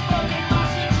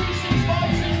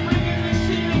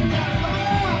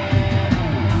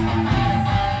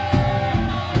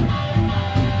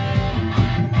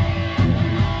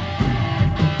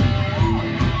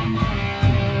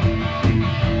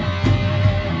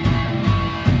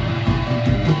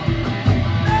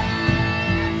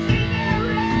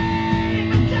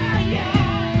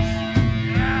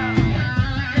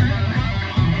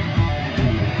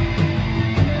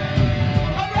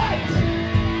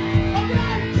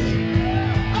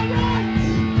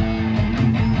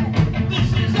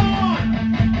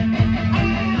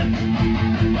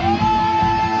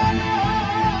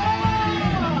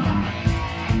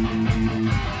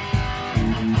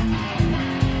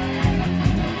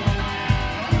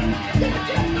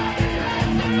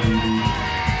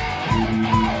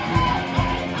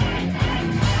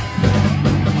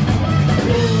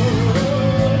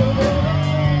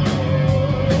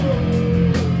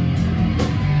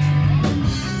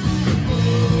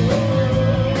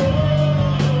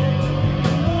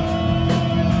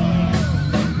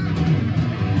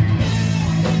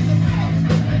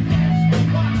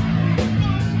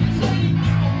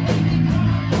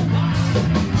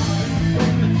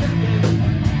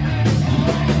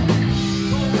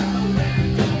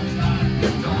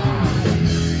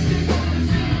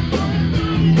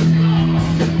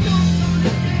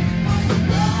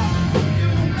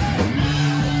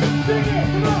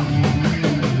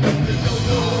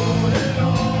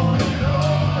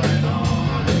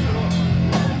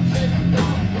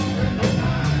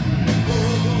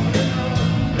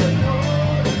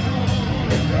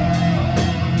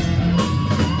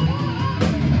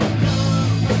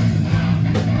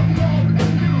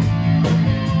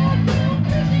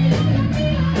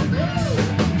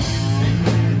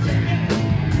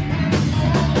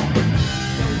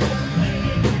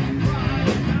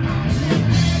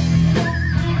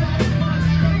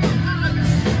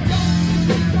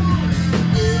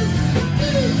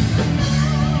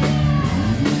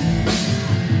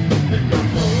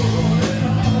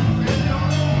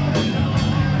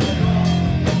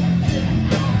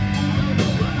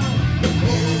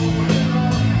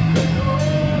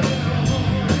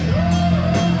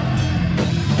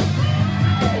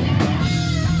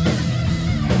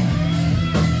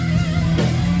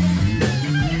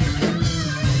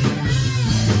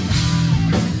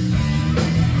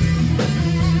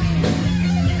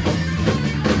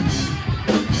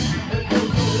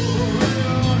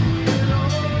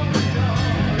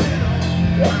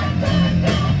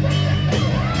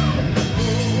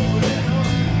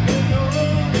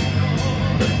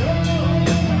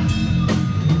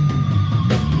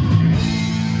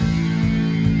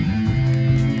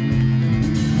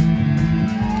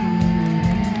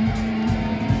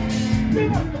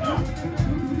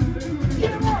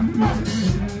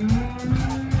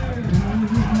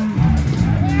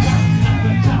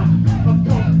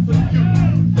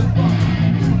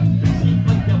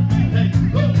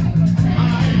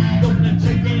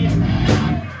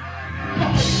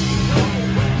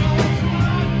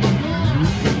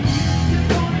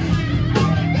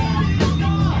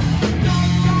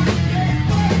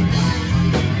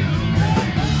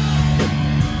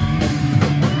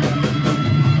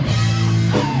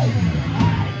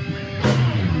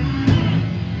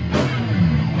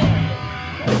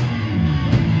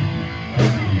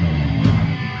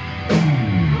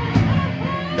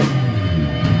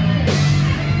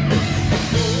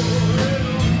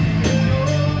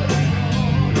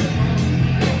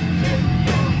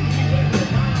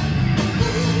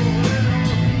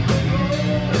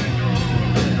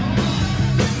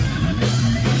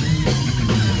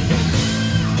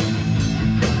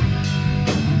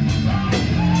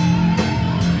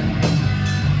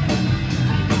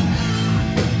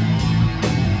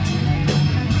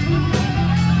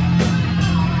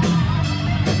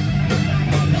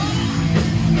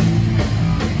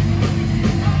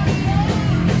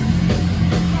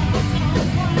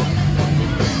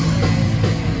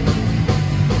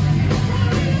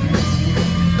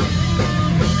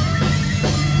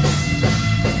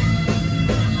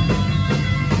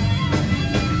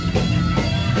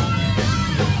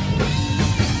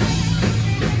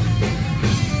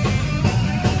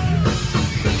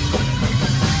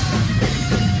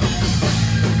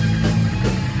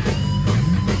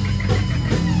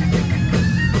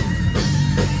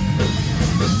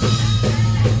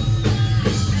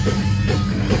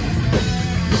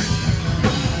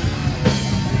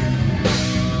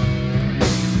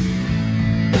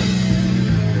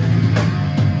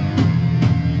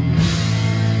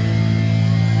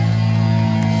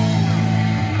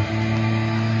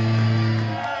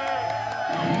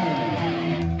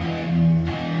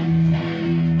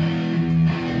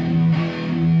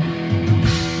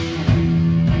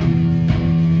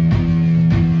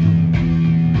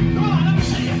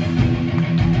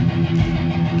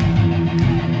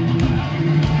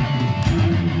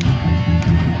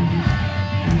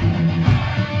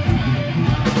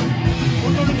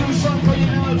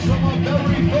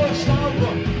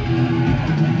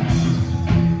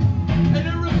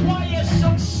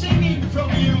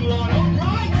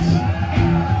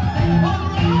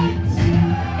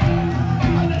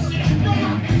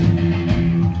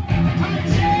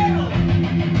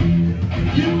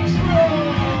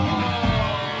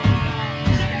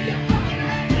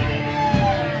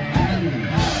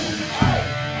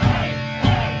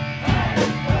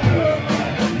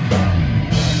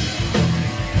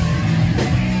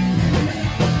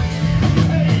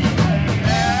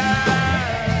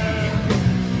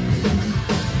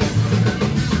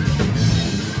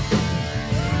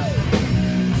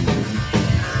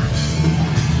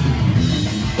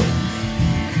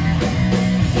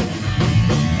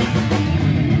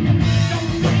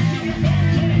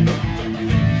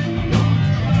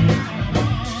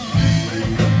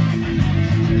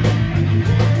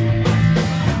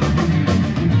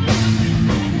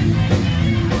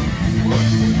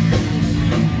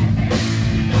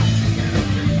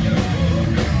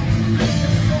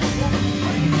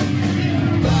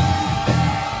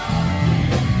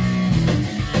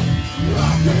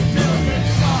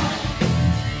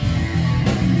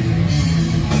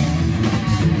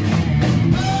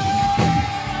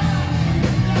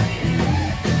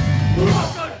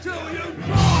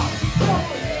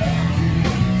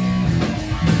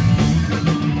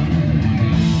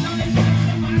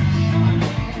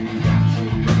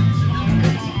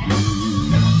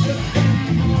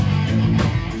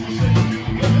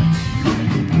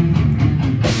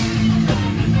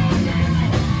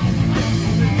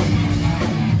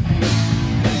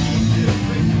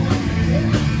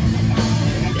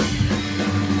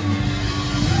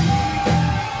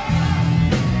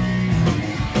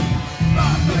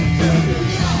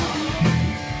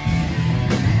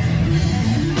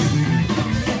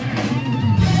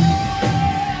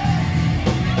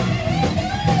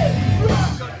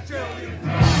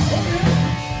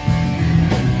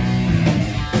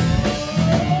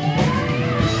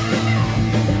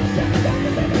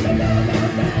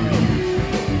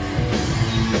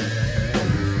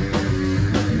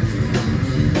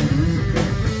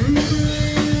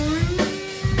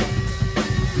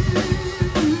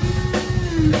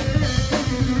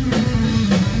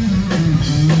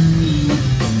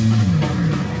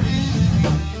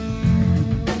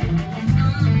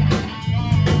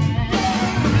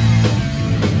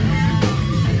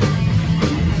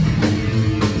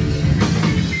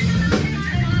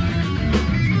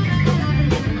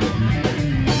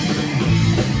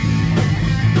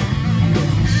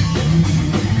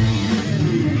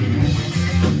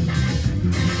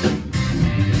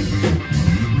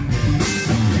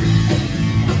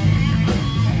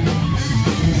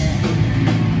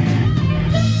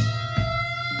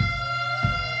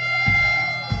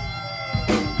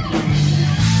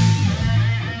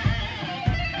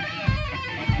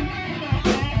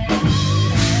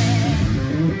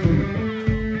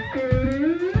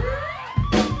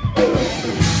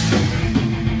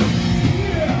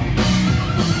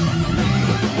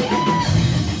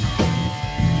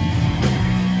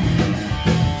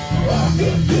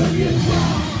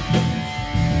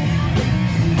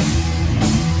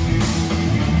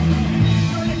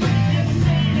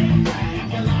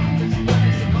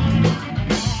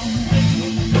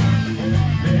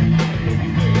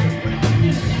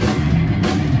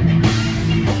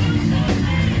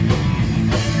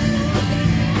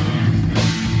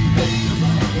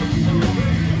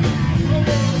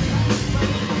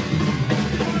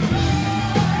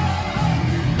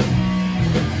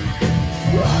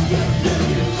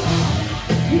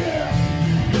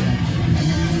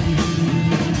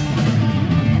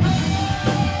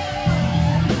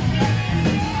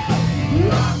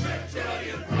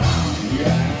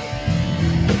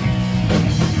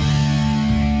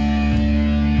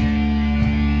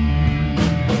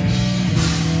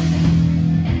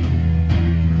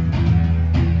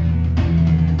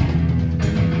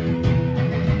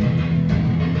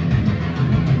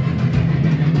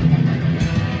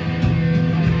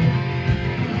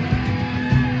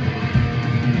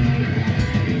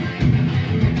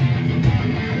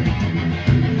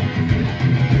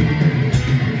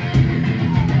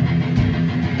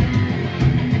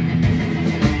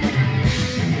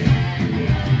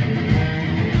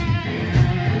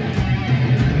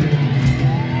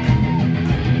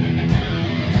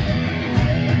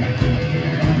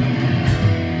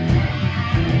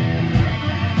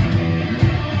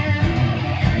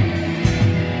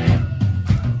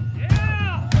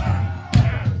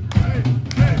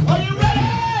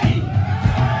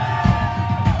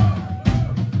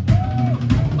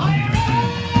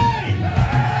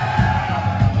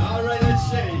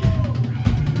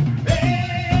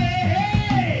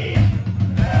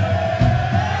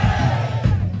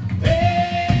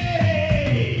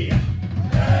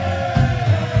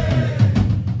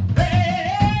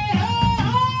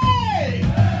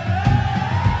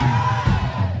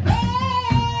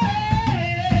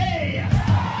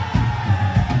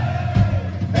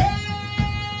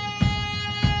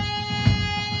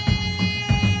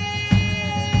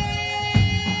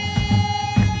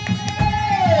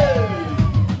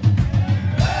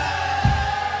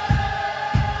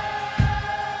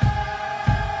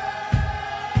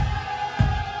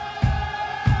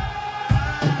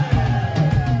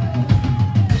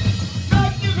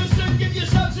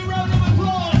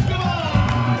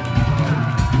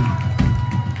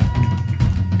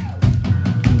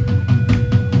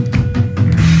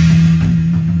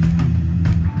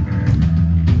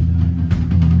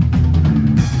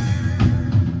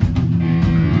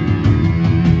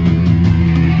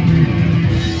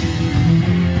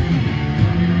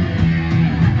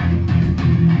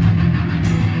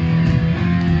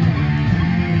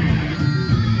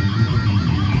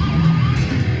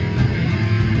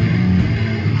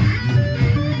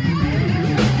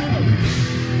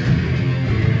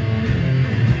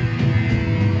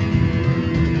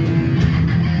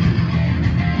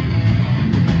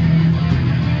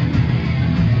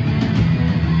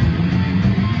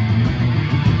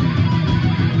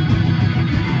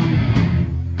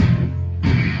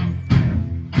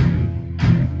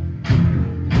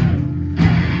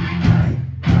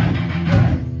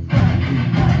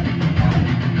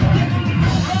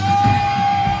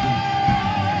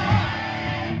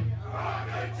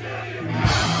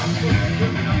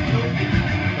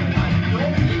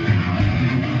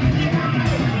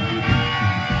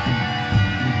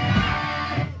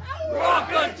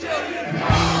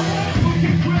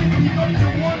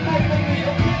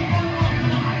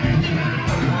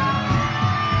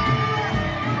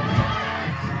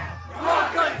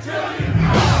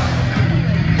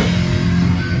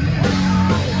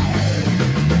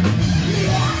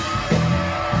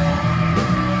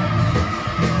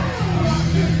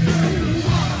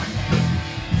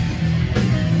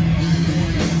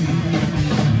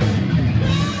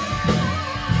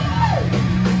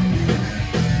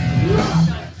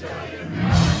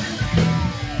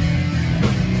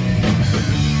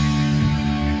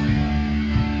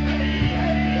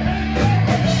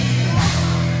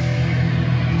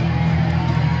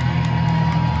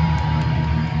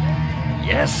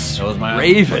Yes, It was my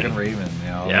Raven. fucking Raven.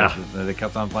 You know, Yeah. They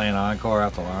kept on playing encore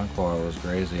after encore. It was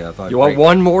crazy. I thought. You want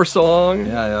one more song?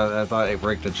 Yeah, I thought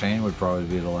Break the Chain would probably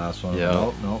be the last one.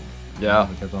 Yeah. Nope. Yeah.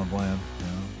 They kept on playing.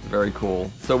 Very cool.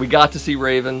 So we got to see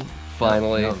Raven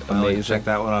finally. Yeah, finally Amazing. check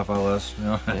that one off our list. You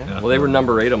know? Yeah. Well, they were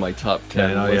number 8 on my top 10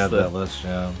 Yeah, I know you list. had that list.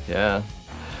 Yeah. Yeah.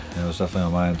 It was definitely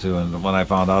on mine too. And when I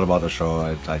found out about the show,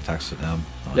 I texted him.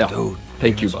 I'm Yeah. like, dude.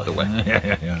 Thank you, by the way.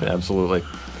 yeah. Absolutely.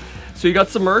 So you got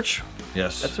some merch?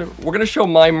 Yes. We're gonna show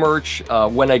my merch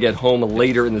when I get home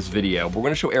later in this video. But we're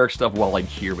gonna show Eric stuff while I'm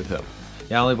here with him.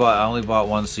 Yeah, I only bought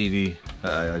one CD.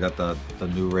 I got the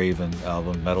new Raven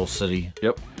album, Metal City.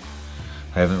 Yep.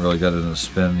 I haven't really got it in a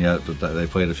spin yet, but they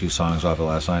played a few songs off it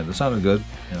last night. It sounded good.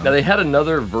 You know? Now they had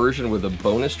another version with a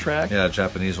bonus track. Yeah, a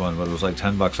Japanese one, but it was like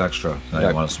 $10 extra. I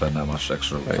didn't want to spend that much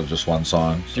extra for just one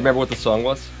song. Do you remember what the song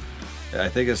was? I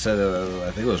think it said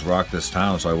I think it was Rock This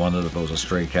Town, so I wondered if it was a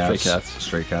Stray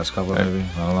Cats cover, maybe.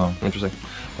 I don't know. Interesting.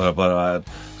 But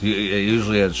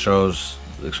usually at shows,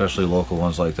 especially local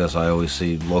ones like this, I always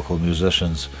see local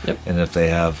musicians, and if they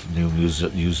have new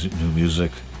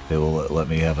music, they will let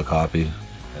me have a copy.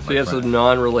 So you have some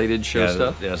non-related show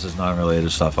stuff? Yeah, this is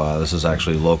non-related stuff. This is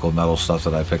actually local metal stuff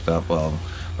that I picked up. Well,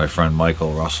 my friend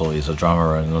Michael Russell, he's a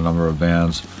drummer in a number of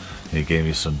bands. He gave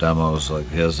me some demos. Like,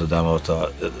 here's a demo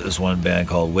to this one band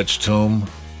called Witch Tomb.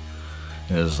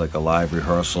 It's like a live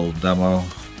rehearsal demo.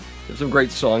 There's some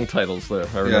great song titles there.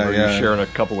 I remember you sharing a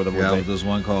couple with them. Yeah, with me. there's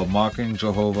one called Mocking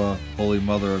Jehovah, Holy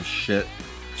Mother of Shit.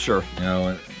 Sure. You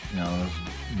know,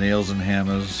 Nails and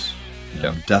Hammers.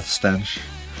 Death Stench.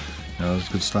 It's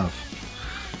good stuff.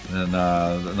 And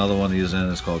then another one he's in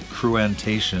is called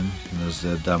Cruentation, and there's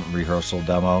the rehearsal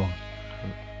demo.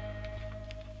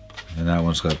 And that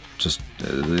one's got just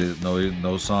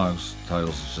no songs,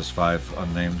 titles. It's just 5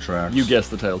 unnamed tracks. You guess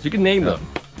the titles. You can name them.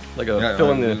 Like a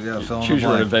fill in the choose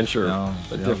your own adventure.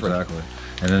 Different. Exactly.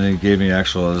 And then he gave me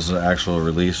this is an actual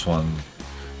release one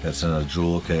that's in a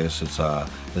jewel case. It's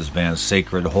his band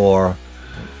Sacred Whore.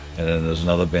 And then there's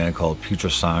another band called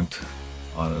Putrescinct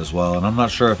on it as well. And I'm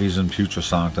not sure if he's in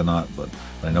Putrescinct or not, but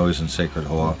I know he's in Sacred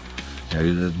Whore. Yeah,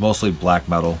 it's mostly black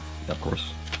metal. Of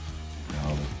course.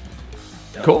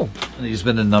 Cool. And he's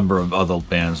been in a number of other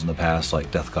bands in the past, like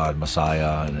Death God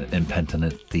Messiah and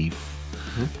Impenitent Thief.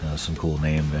 Some cool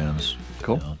name bands.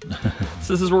 Cool.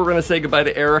 So this is where we're going to say goodbye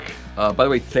to Eric. By the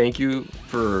way, thank you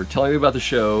for telling me about the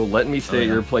show, letting me stay at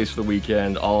your place for the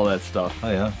weekend, all of that stuff.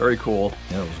 Oh, yeah. Very cool.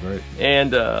 Yeah, it was great.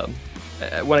 And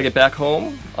when I get back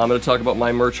home, I'm going to talk about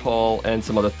my merch haul and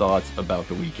some other thoughts about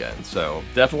the weekend. So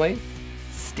definitely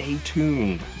stay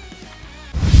tuned.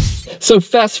 So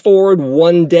fast forward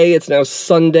one day, it's now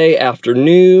Sunday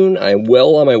afternoon. I'm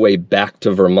well on my way back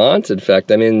to Vermont. In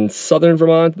fact, I'm in southern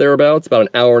Vermont, thereabouts, about an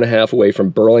hour and a half away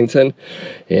from Burlington.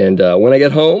 And when I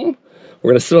get home,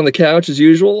 we're going to sit on the couch as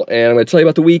usual, and I'm going to tell you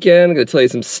about the weekend. I'm going to tell you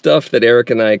some stuff that Eric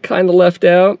and I kind of left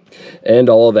out, and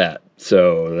all of that.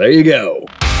 So there you go.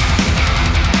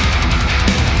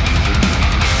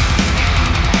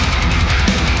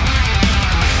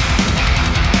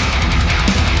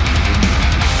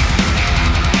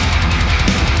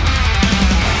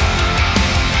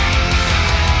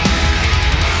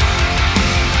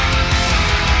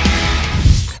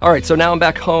 All right, so now I'm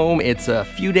back home. It's a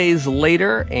few days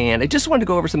later, and I just wanted to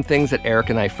go over some things that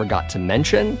Eric and I forgot to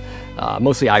mention.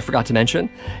 Mostly I forgot to mention.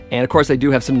 And of course, I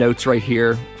do have some notes right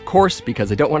here, of course,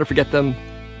 because I don't want to forget them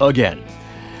again.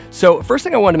 So first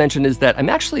thing I want to mention is that I'm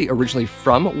actually originally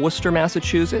from Worcester,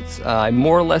 Massachusetts. I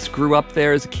more or less grew up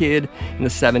there as a kid in the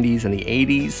 70s and the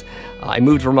 80s. I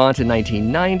moved to Vermont in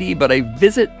 1990, but I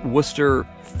visit Worcester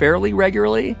fairly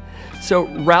regularly. So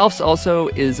Ralph's also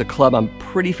is a club I'm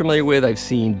pretty familiar with. I've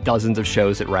seen dozens of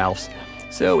shows at Ralph's.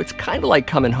 So it's kind of like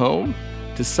coming home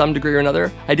to some degree or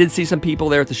another. I did see some people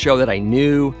there at the show that I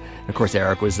knew. Of course,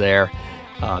 Eric was there.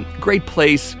 Great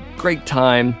place, great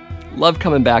time. Love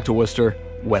coming back to Worcester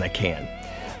when I can.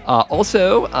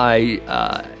 Also,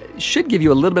 I should give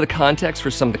you a little bit of context for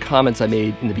some of the comments I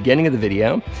made in the beginning of the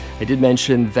video. I did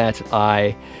mention that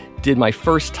I did my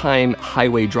first time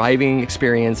highway driving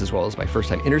experience as well as my first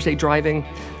time interstate driving.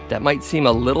 That might seem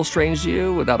a little strange to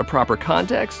you without a proper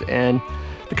context, and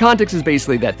the context is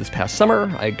basically that this past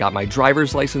summer I got my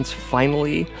driver's license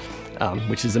finally,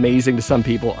 which is amazing to some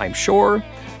people, I'm sure,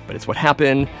 but it's what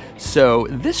happened. So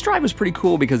this drive was pretty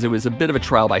cool because it was a bit of a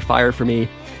trial by fire for me.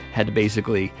 Had to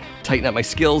basically tighten up my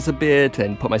skills a bit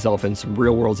and put myself in some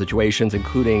real world situations,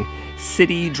 including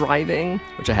city driving,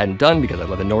 which I hadn't done because I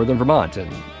live in northern Vermont and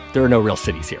there are no real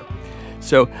cities here.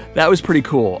 So that was pretty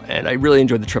cool, and I really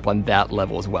enjoyed the trip on that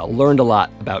level as well. Learned a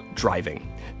lot about driving.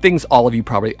 Things all of you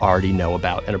probably already know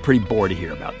about and are pretty bored to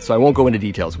hear about, so I won't go into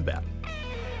details with that.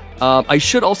 I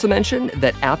should also mention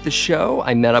that at the show,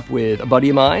 I met up with a buddy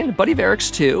of mine, a buddy of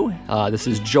Eric's too. This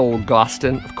is Joel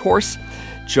Gostin, of course.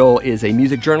 Joel is a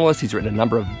music journalist. He's written a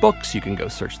number of books. You can go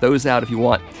search those out if you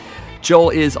want. Joel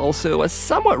is also a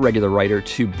somewhat regular writer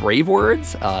to Brave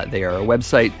Words. They are a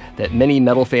website that many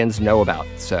metal fans know about.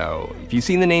 So if you've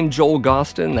seen the name Joel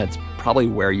Gostin, that's probably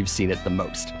where you've seen it the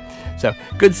most. So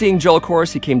good seeing Joel, of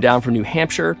course. He came down from New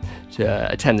Hampshire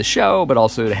to attend the show, but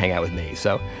also to hang out with me.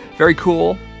 So very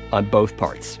cool on both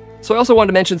parts. So I also wanted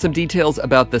to mention some details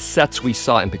about the sets we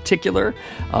saw in particular.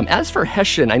 As for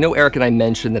Hessian, I know Eric and I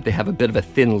mentioned that they have a bit of a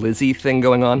Thin Lizzy thing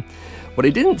going on. What I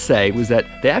didn't say was that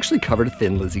they actually covered a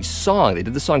Thin Lizzy song. They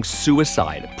did the song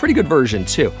Suicide, a pretty good version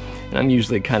too. And I'm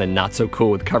usually kind of not so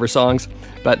cool with cover songs,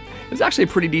 but it was actually a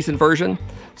pretty decent version.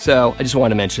 So I just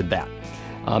wanted to mention that.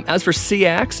 As for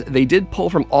Seax, they did pull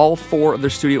from all 4 of their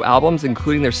studio albums,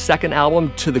 including their second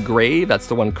album, To the Grave. That's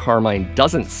the one Carmine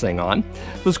doesn't sing on.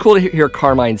 It was cool to hear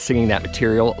Carmine singing that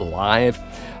material live.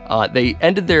 They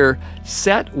ended their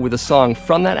set with a song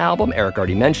from that album. Eric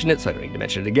already mentioned it, so I don't need to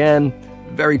mention it again.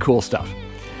 Very cool stuff.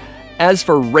 As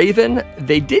for Raven,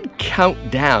 they did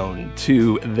count down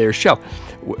to their show.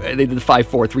 They did the 5,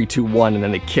 4, 3, 2, 1, and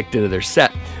then they kicked into their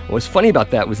set. What was funny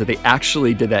about that was that they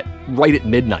actually did that right at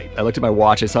midnight. I looked at my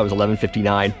watch, I saw it was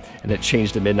 11:59, and it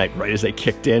changed to midnight right as they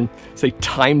kicked in. So they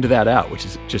timed that out, which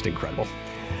is just incredible.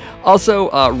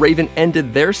 Also, Raven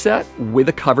ended their set with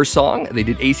a cover song. They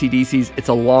did AC/DC's It's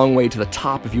a Long Way to the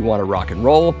Top If You Want to Rock and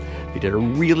Roll. They did a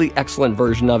really excellent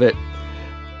version of it.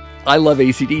 I love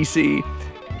AC/DC.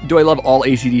 Do I love all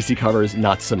AC/DC covers?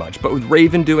 Not so much. But with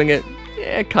Raven doing it,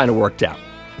 it kind of worked out.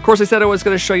 Of course, I said I was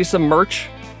going to show you some merch,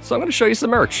 so I'm going to show you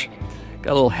some merch.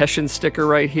 Got a little Hessian sticker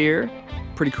right here.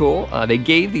 Pretty cool. They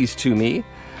gave these to me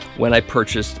when I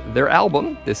purchased their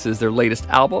album. This is their latest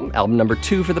album, album number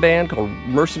 2 for the band, called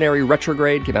Mercenary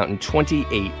Retrograde. Came out in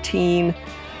 2018.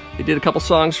 They did a couple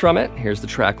songs from it. Here's the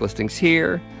track listings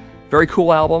here. Very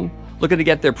cool album. Looking to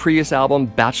get their previous album,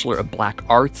 Bachelor of Black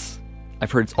Arts.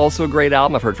 I've heard it's also a great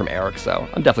album. I've heard from Eric, so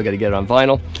I'm definitely going to get it on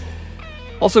vinyl.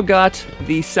 Also got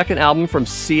the second album from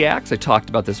Seax. I talked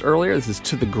about this earlier. This is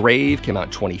To the Grave. Came out in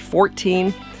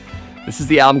 2014. This is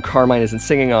the album Carmine isn't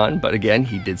singing on, but again,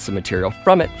 he did some material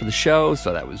from it for the show,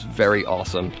 so that was very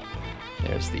awesome.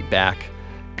 There's the back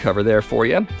cover there for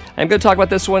you. I'm going to talk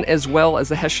about this one as well as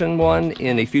the Hessian one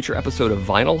in a future episode of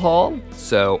Vinyl Haul,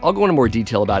 so I'll go into more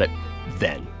detail about it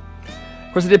then.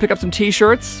 Of course, I did pick up some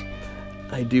t-shirts.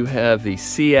 I do have the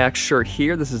Seax shirt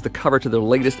here. This is the cover to their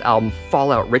latest album,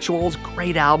 Fallout Rituals.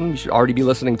 Great album. You should already be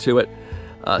listening to it.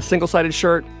 Single-sided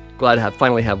shirt. Glad to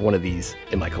finally have one of these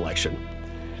in my collection.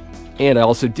 And I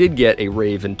also did get a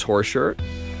Raven tour shirt.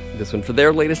 This one for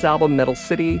their latest album, Metal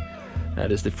City.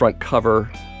 That is the front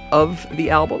cover of the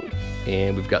album.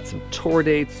 And we've got some tour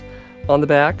dates on the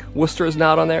back. Worcester is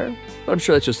not on there, but I'm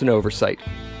sure that's just an oversight.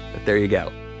 But there you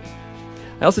go.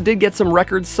 I also did get some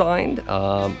records signed.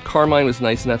 Carmine was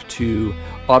nice enough to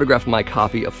autograph my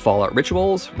copy of Fallout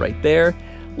Rituals right there.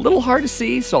 A little hard to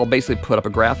see, so I'll basically put up a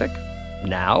graphic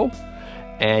now.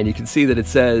 And you can see that it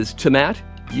says, "To Matt,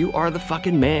 you are the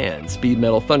fucking man. Speed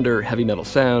metal thunder, heavy metal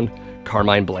sound,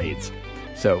 Carmine Blades."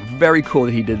 So very cool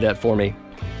that he did that for me.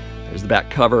 There's the back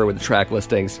cover with the track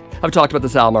listings. I've talked about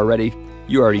this album already.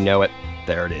 You already know it.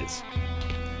 There it is.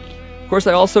 Of course,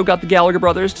 I also got the Gallagher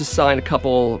brothers to sign a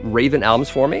couple Raven albums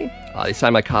for me. They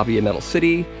signed my copy of Metal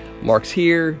City. Mark's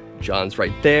here. John's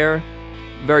right there.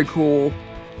 Very cool.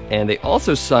 And they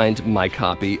also signed my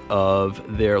copy of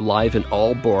their Live in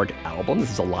Aalborg album.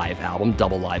 This is a live album,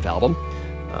 double live album.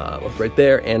 Both right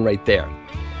there and right there.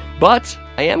 But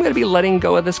I am going to be letting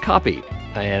go of this copy.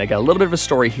 And I got a little bit of a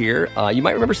story here. You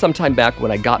might remember sometime back when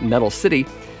I got Metal City,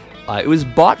 it was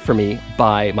bought for me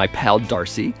by my pal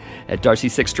Darcy at Darcy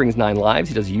 6 Strings 9 Lives.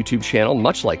 He does a YouTube channel,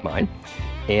 much like mine.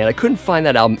 And I couldn't find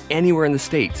that album anywhere in the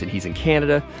States, and he's in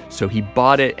Canada, so he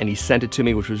bought it and he sent it to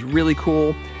me, which was really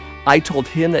cool. I told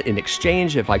him that in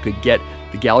exchange, if I could get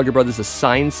the Gallagher brothers to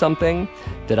sign something,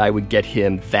 that I would get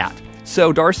him that.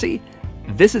 So Darcy,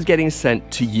 this is getting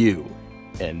sent to you.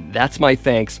 And that's my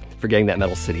thanks for getting that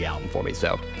Metal City album for me.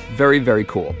 So very, very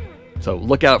cool. So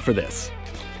look out for this.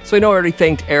 So I know I already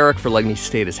thanked Eric for letting me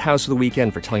stay at his house for the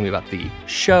weekend, for telling me about the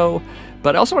show,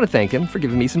 but I also want to thank him for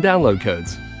giving me some download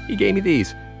codes. He gave me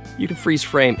these. You can freeze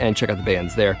frame and check out the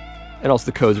bands there. And also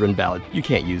the codes are invalid. You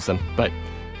can't use them, but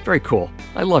very cool.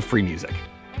 I love free music.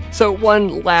 So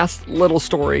one last little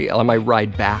story on my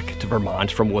ride back to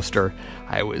Vermont from Worcester.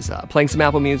 I was playing some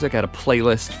Apple Music. I had a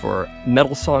playlist for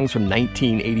metal songs from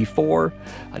 1984.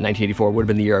 1984 would have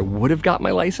been the year I would have got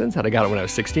my license had I got it when I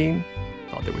was 16.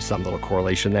 Thought there was some little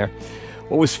correlation there.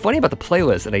 What was funny about the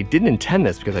playlist, and I didn't intend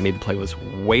this because I made the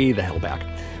playlist way the hell back,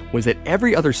 was that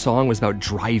every other song was about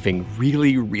driving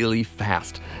really, really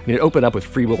fast. I mean, it opened up with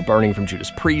Free Will Burning from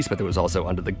Judas Priest, but there was also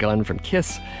Under the Gun from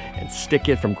Kiss, and Stick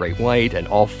It from Great White, and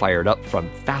All Fired Up from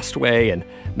Fastway, and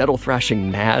Metal Thrashing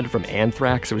Mad from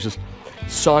Anthrax. It was just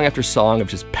song after song of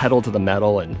just pedal to the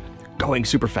metal and going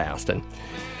super fast. And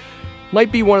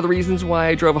might be one of the reasons why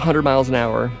I drove 100 miles an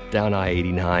hour down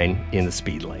I-89 in the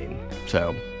speed lane.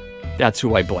 So that's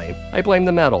who I blame. I blame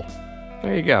the metal.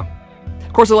 There you go.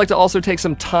 Of course, I'd like to also take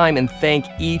some time and thank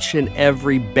each and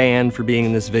every band for being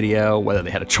in this video, whether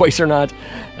they had a choice or not.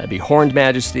 That'd be Horned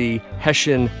Majesty,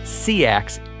 Hessian,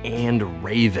 Seax, and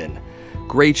Raven.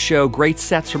 Great show, great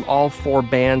sets from all 4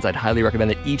 bands. I'd highly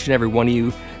recommend that each and every one of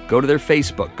you go to their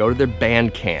Facebook, go to their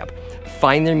Bandcamp,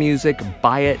 find their music,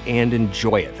 buy it, and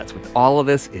enjoy it. That's what all of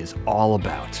this is all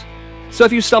about. So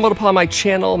if you stumbled upon my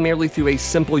channel merely through a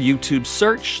simple YouTube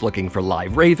search, looking for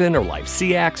Live Raven or Live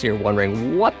Seax, and you're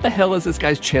wondering, what the hell is this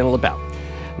guy's channel about?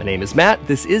 My name is Matt.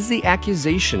 This is the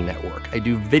Accusation Network. I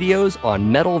do videos on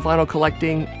metal vinyl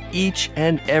collecting each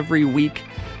and every week.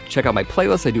 Check out my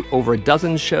playlist. I do over a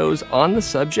dozen shows on the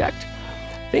subject.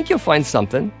 I think you'll find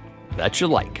something that you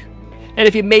like. And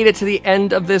if you made it to the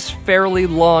end of this fairly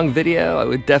long video, I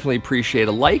would definitely appreciate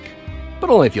a like, but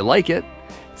only if you like it.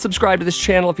 Subscribe to this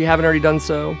channel if you haven't already done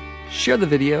so. Share the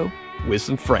video with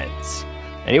some friends.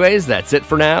 Anyways, that's it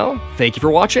for now. Thank you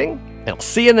for watching, and I'll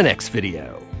see you in the next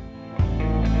video.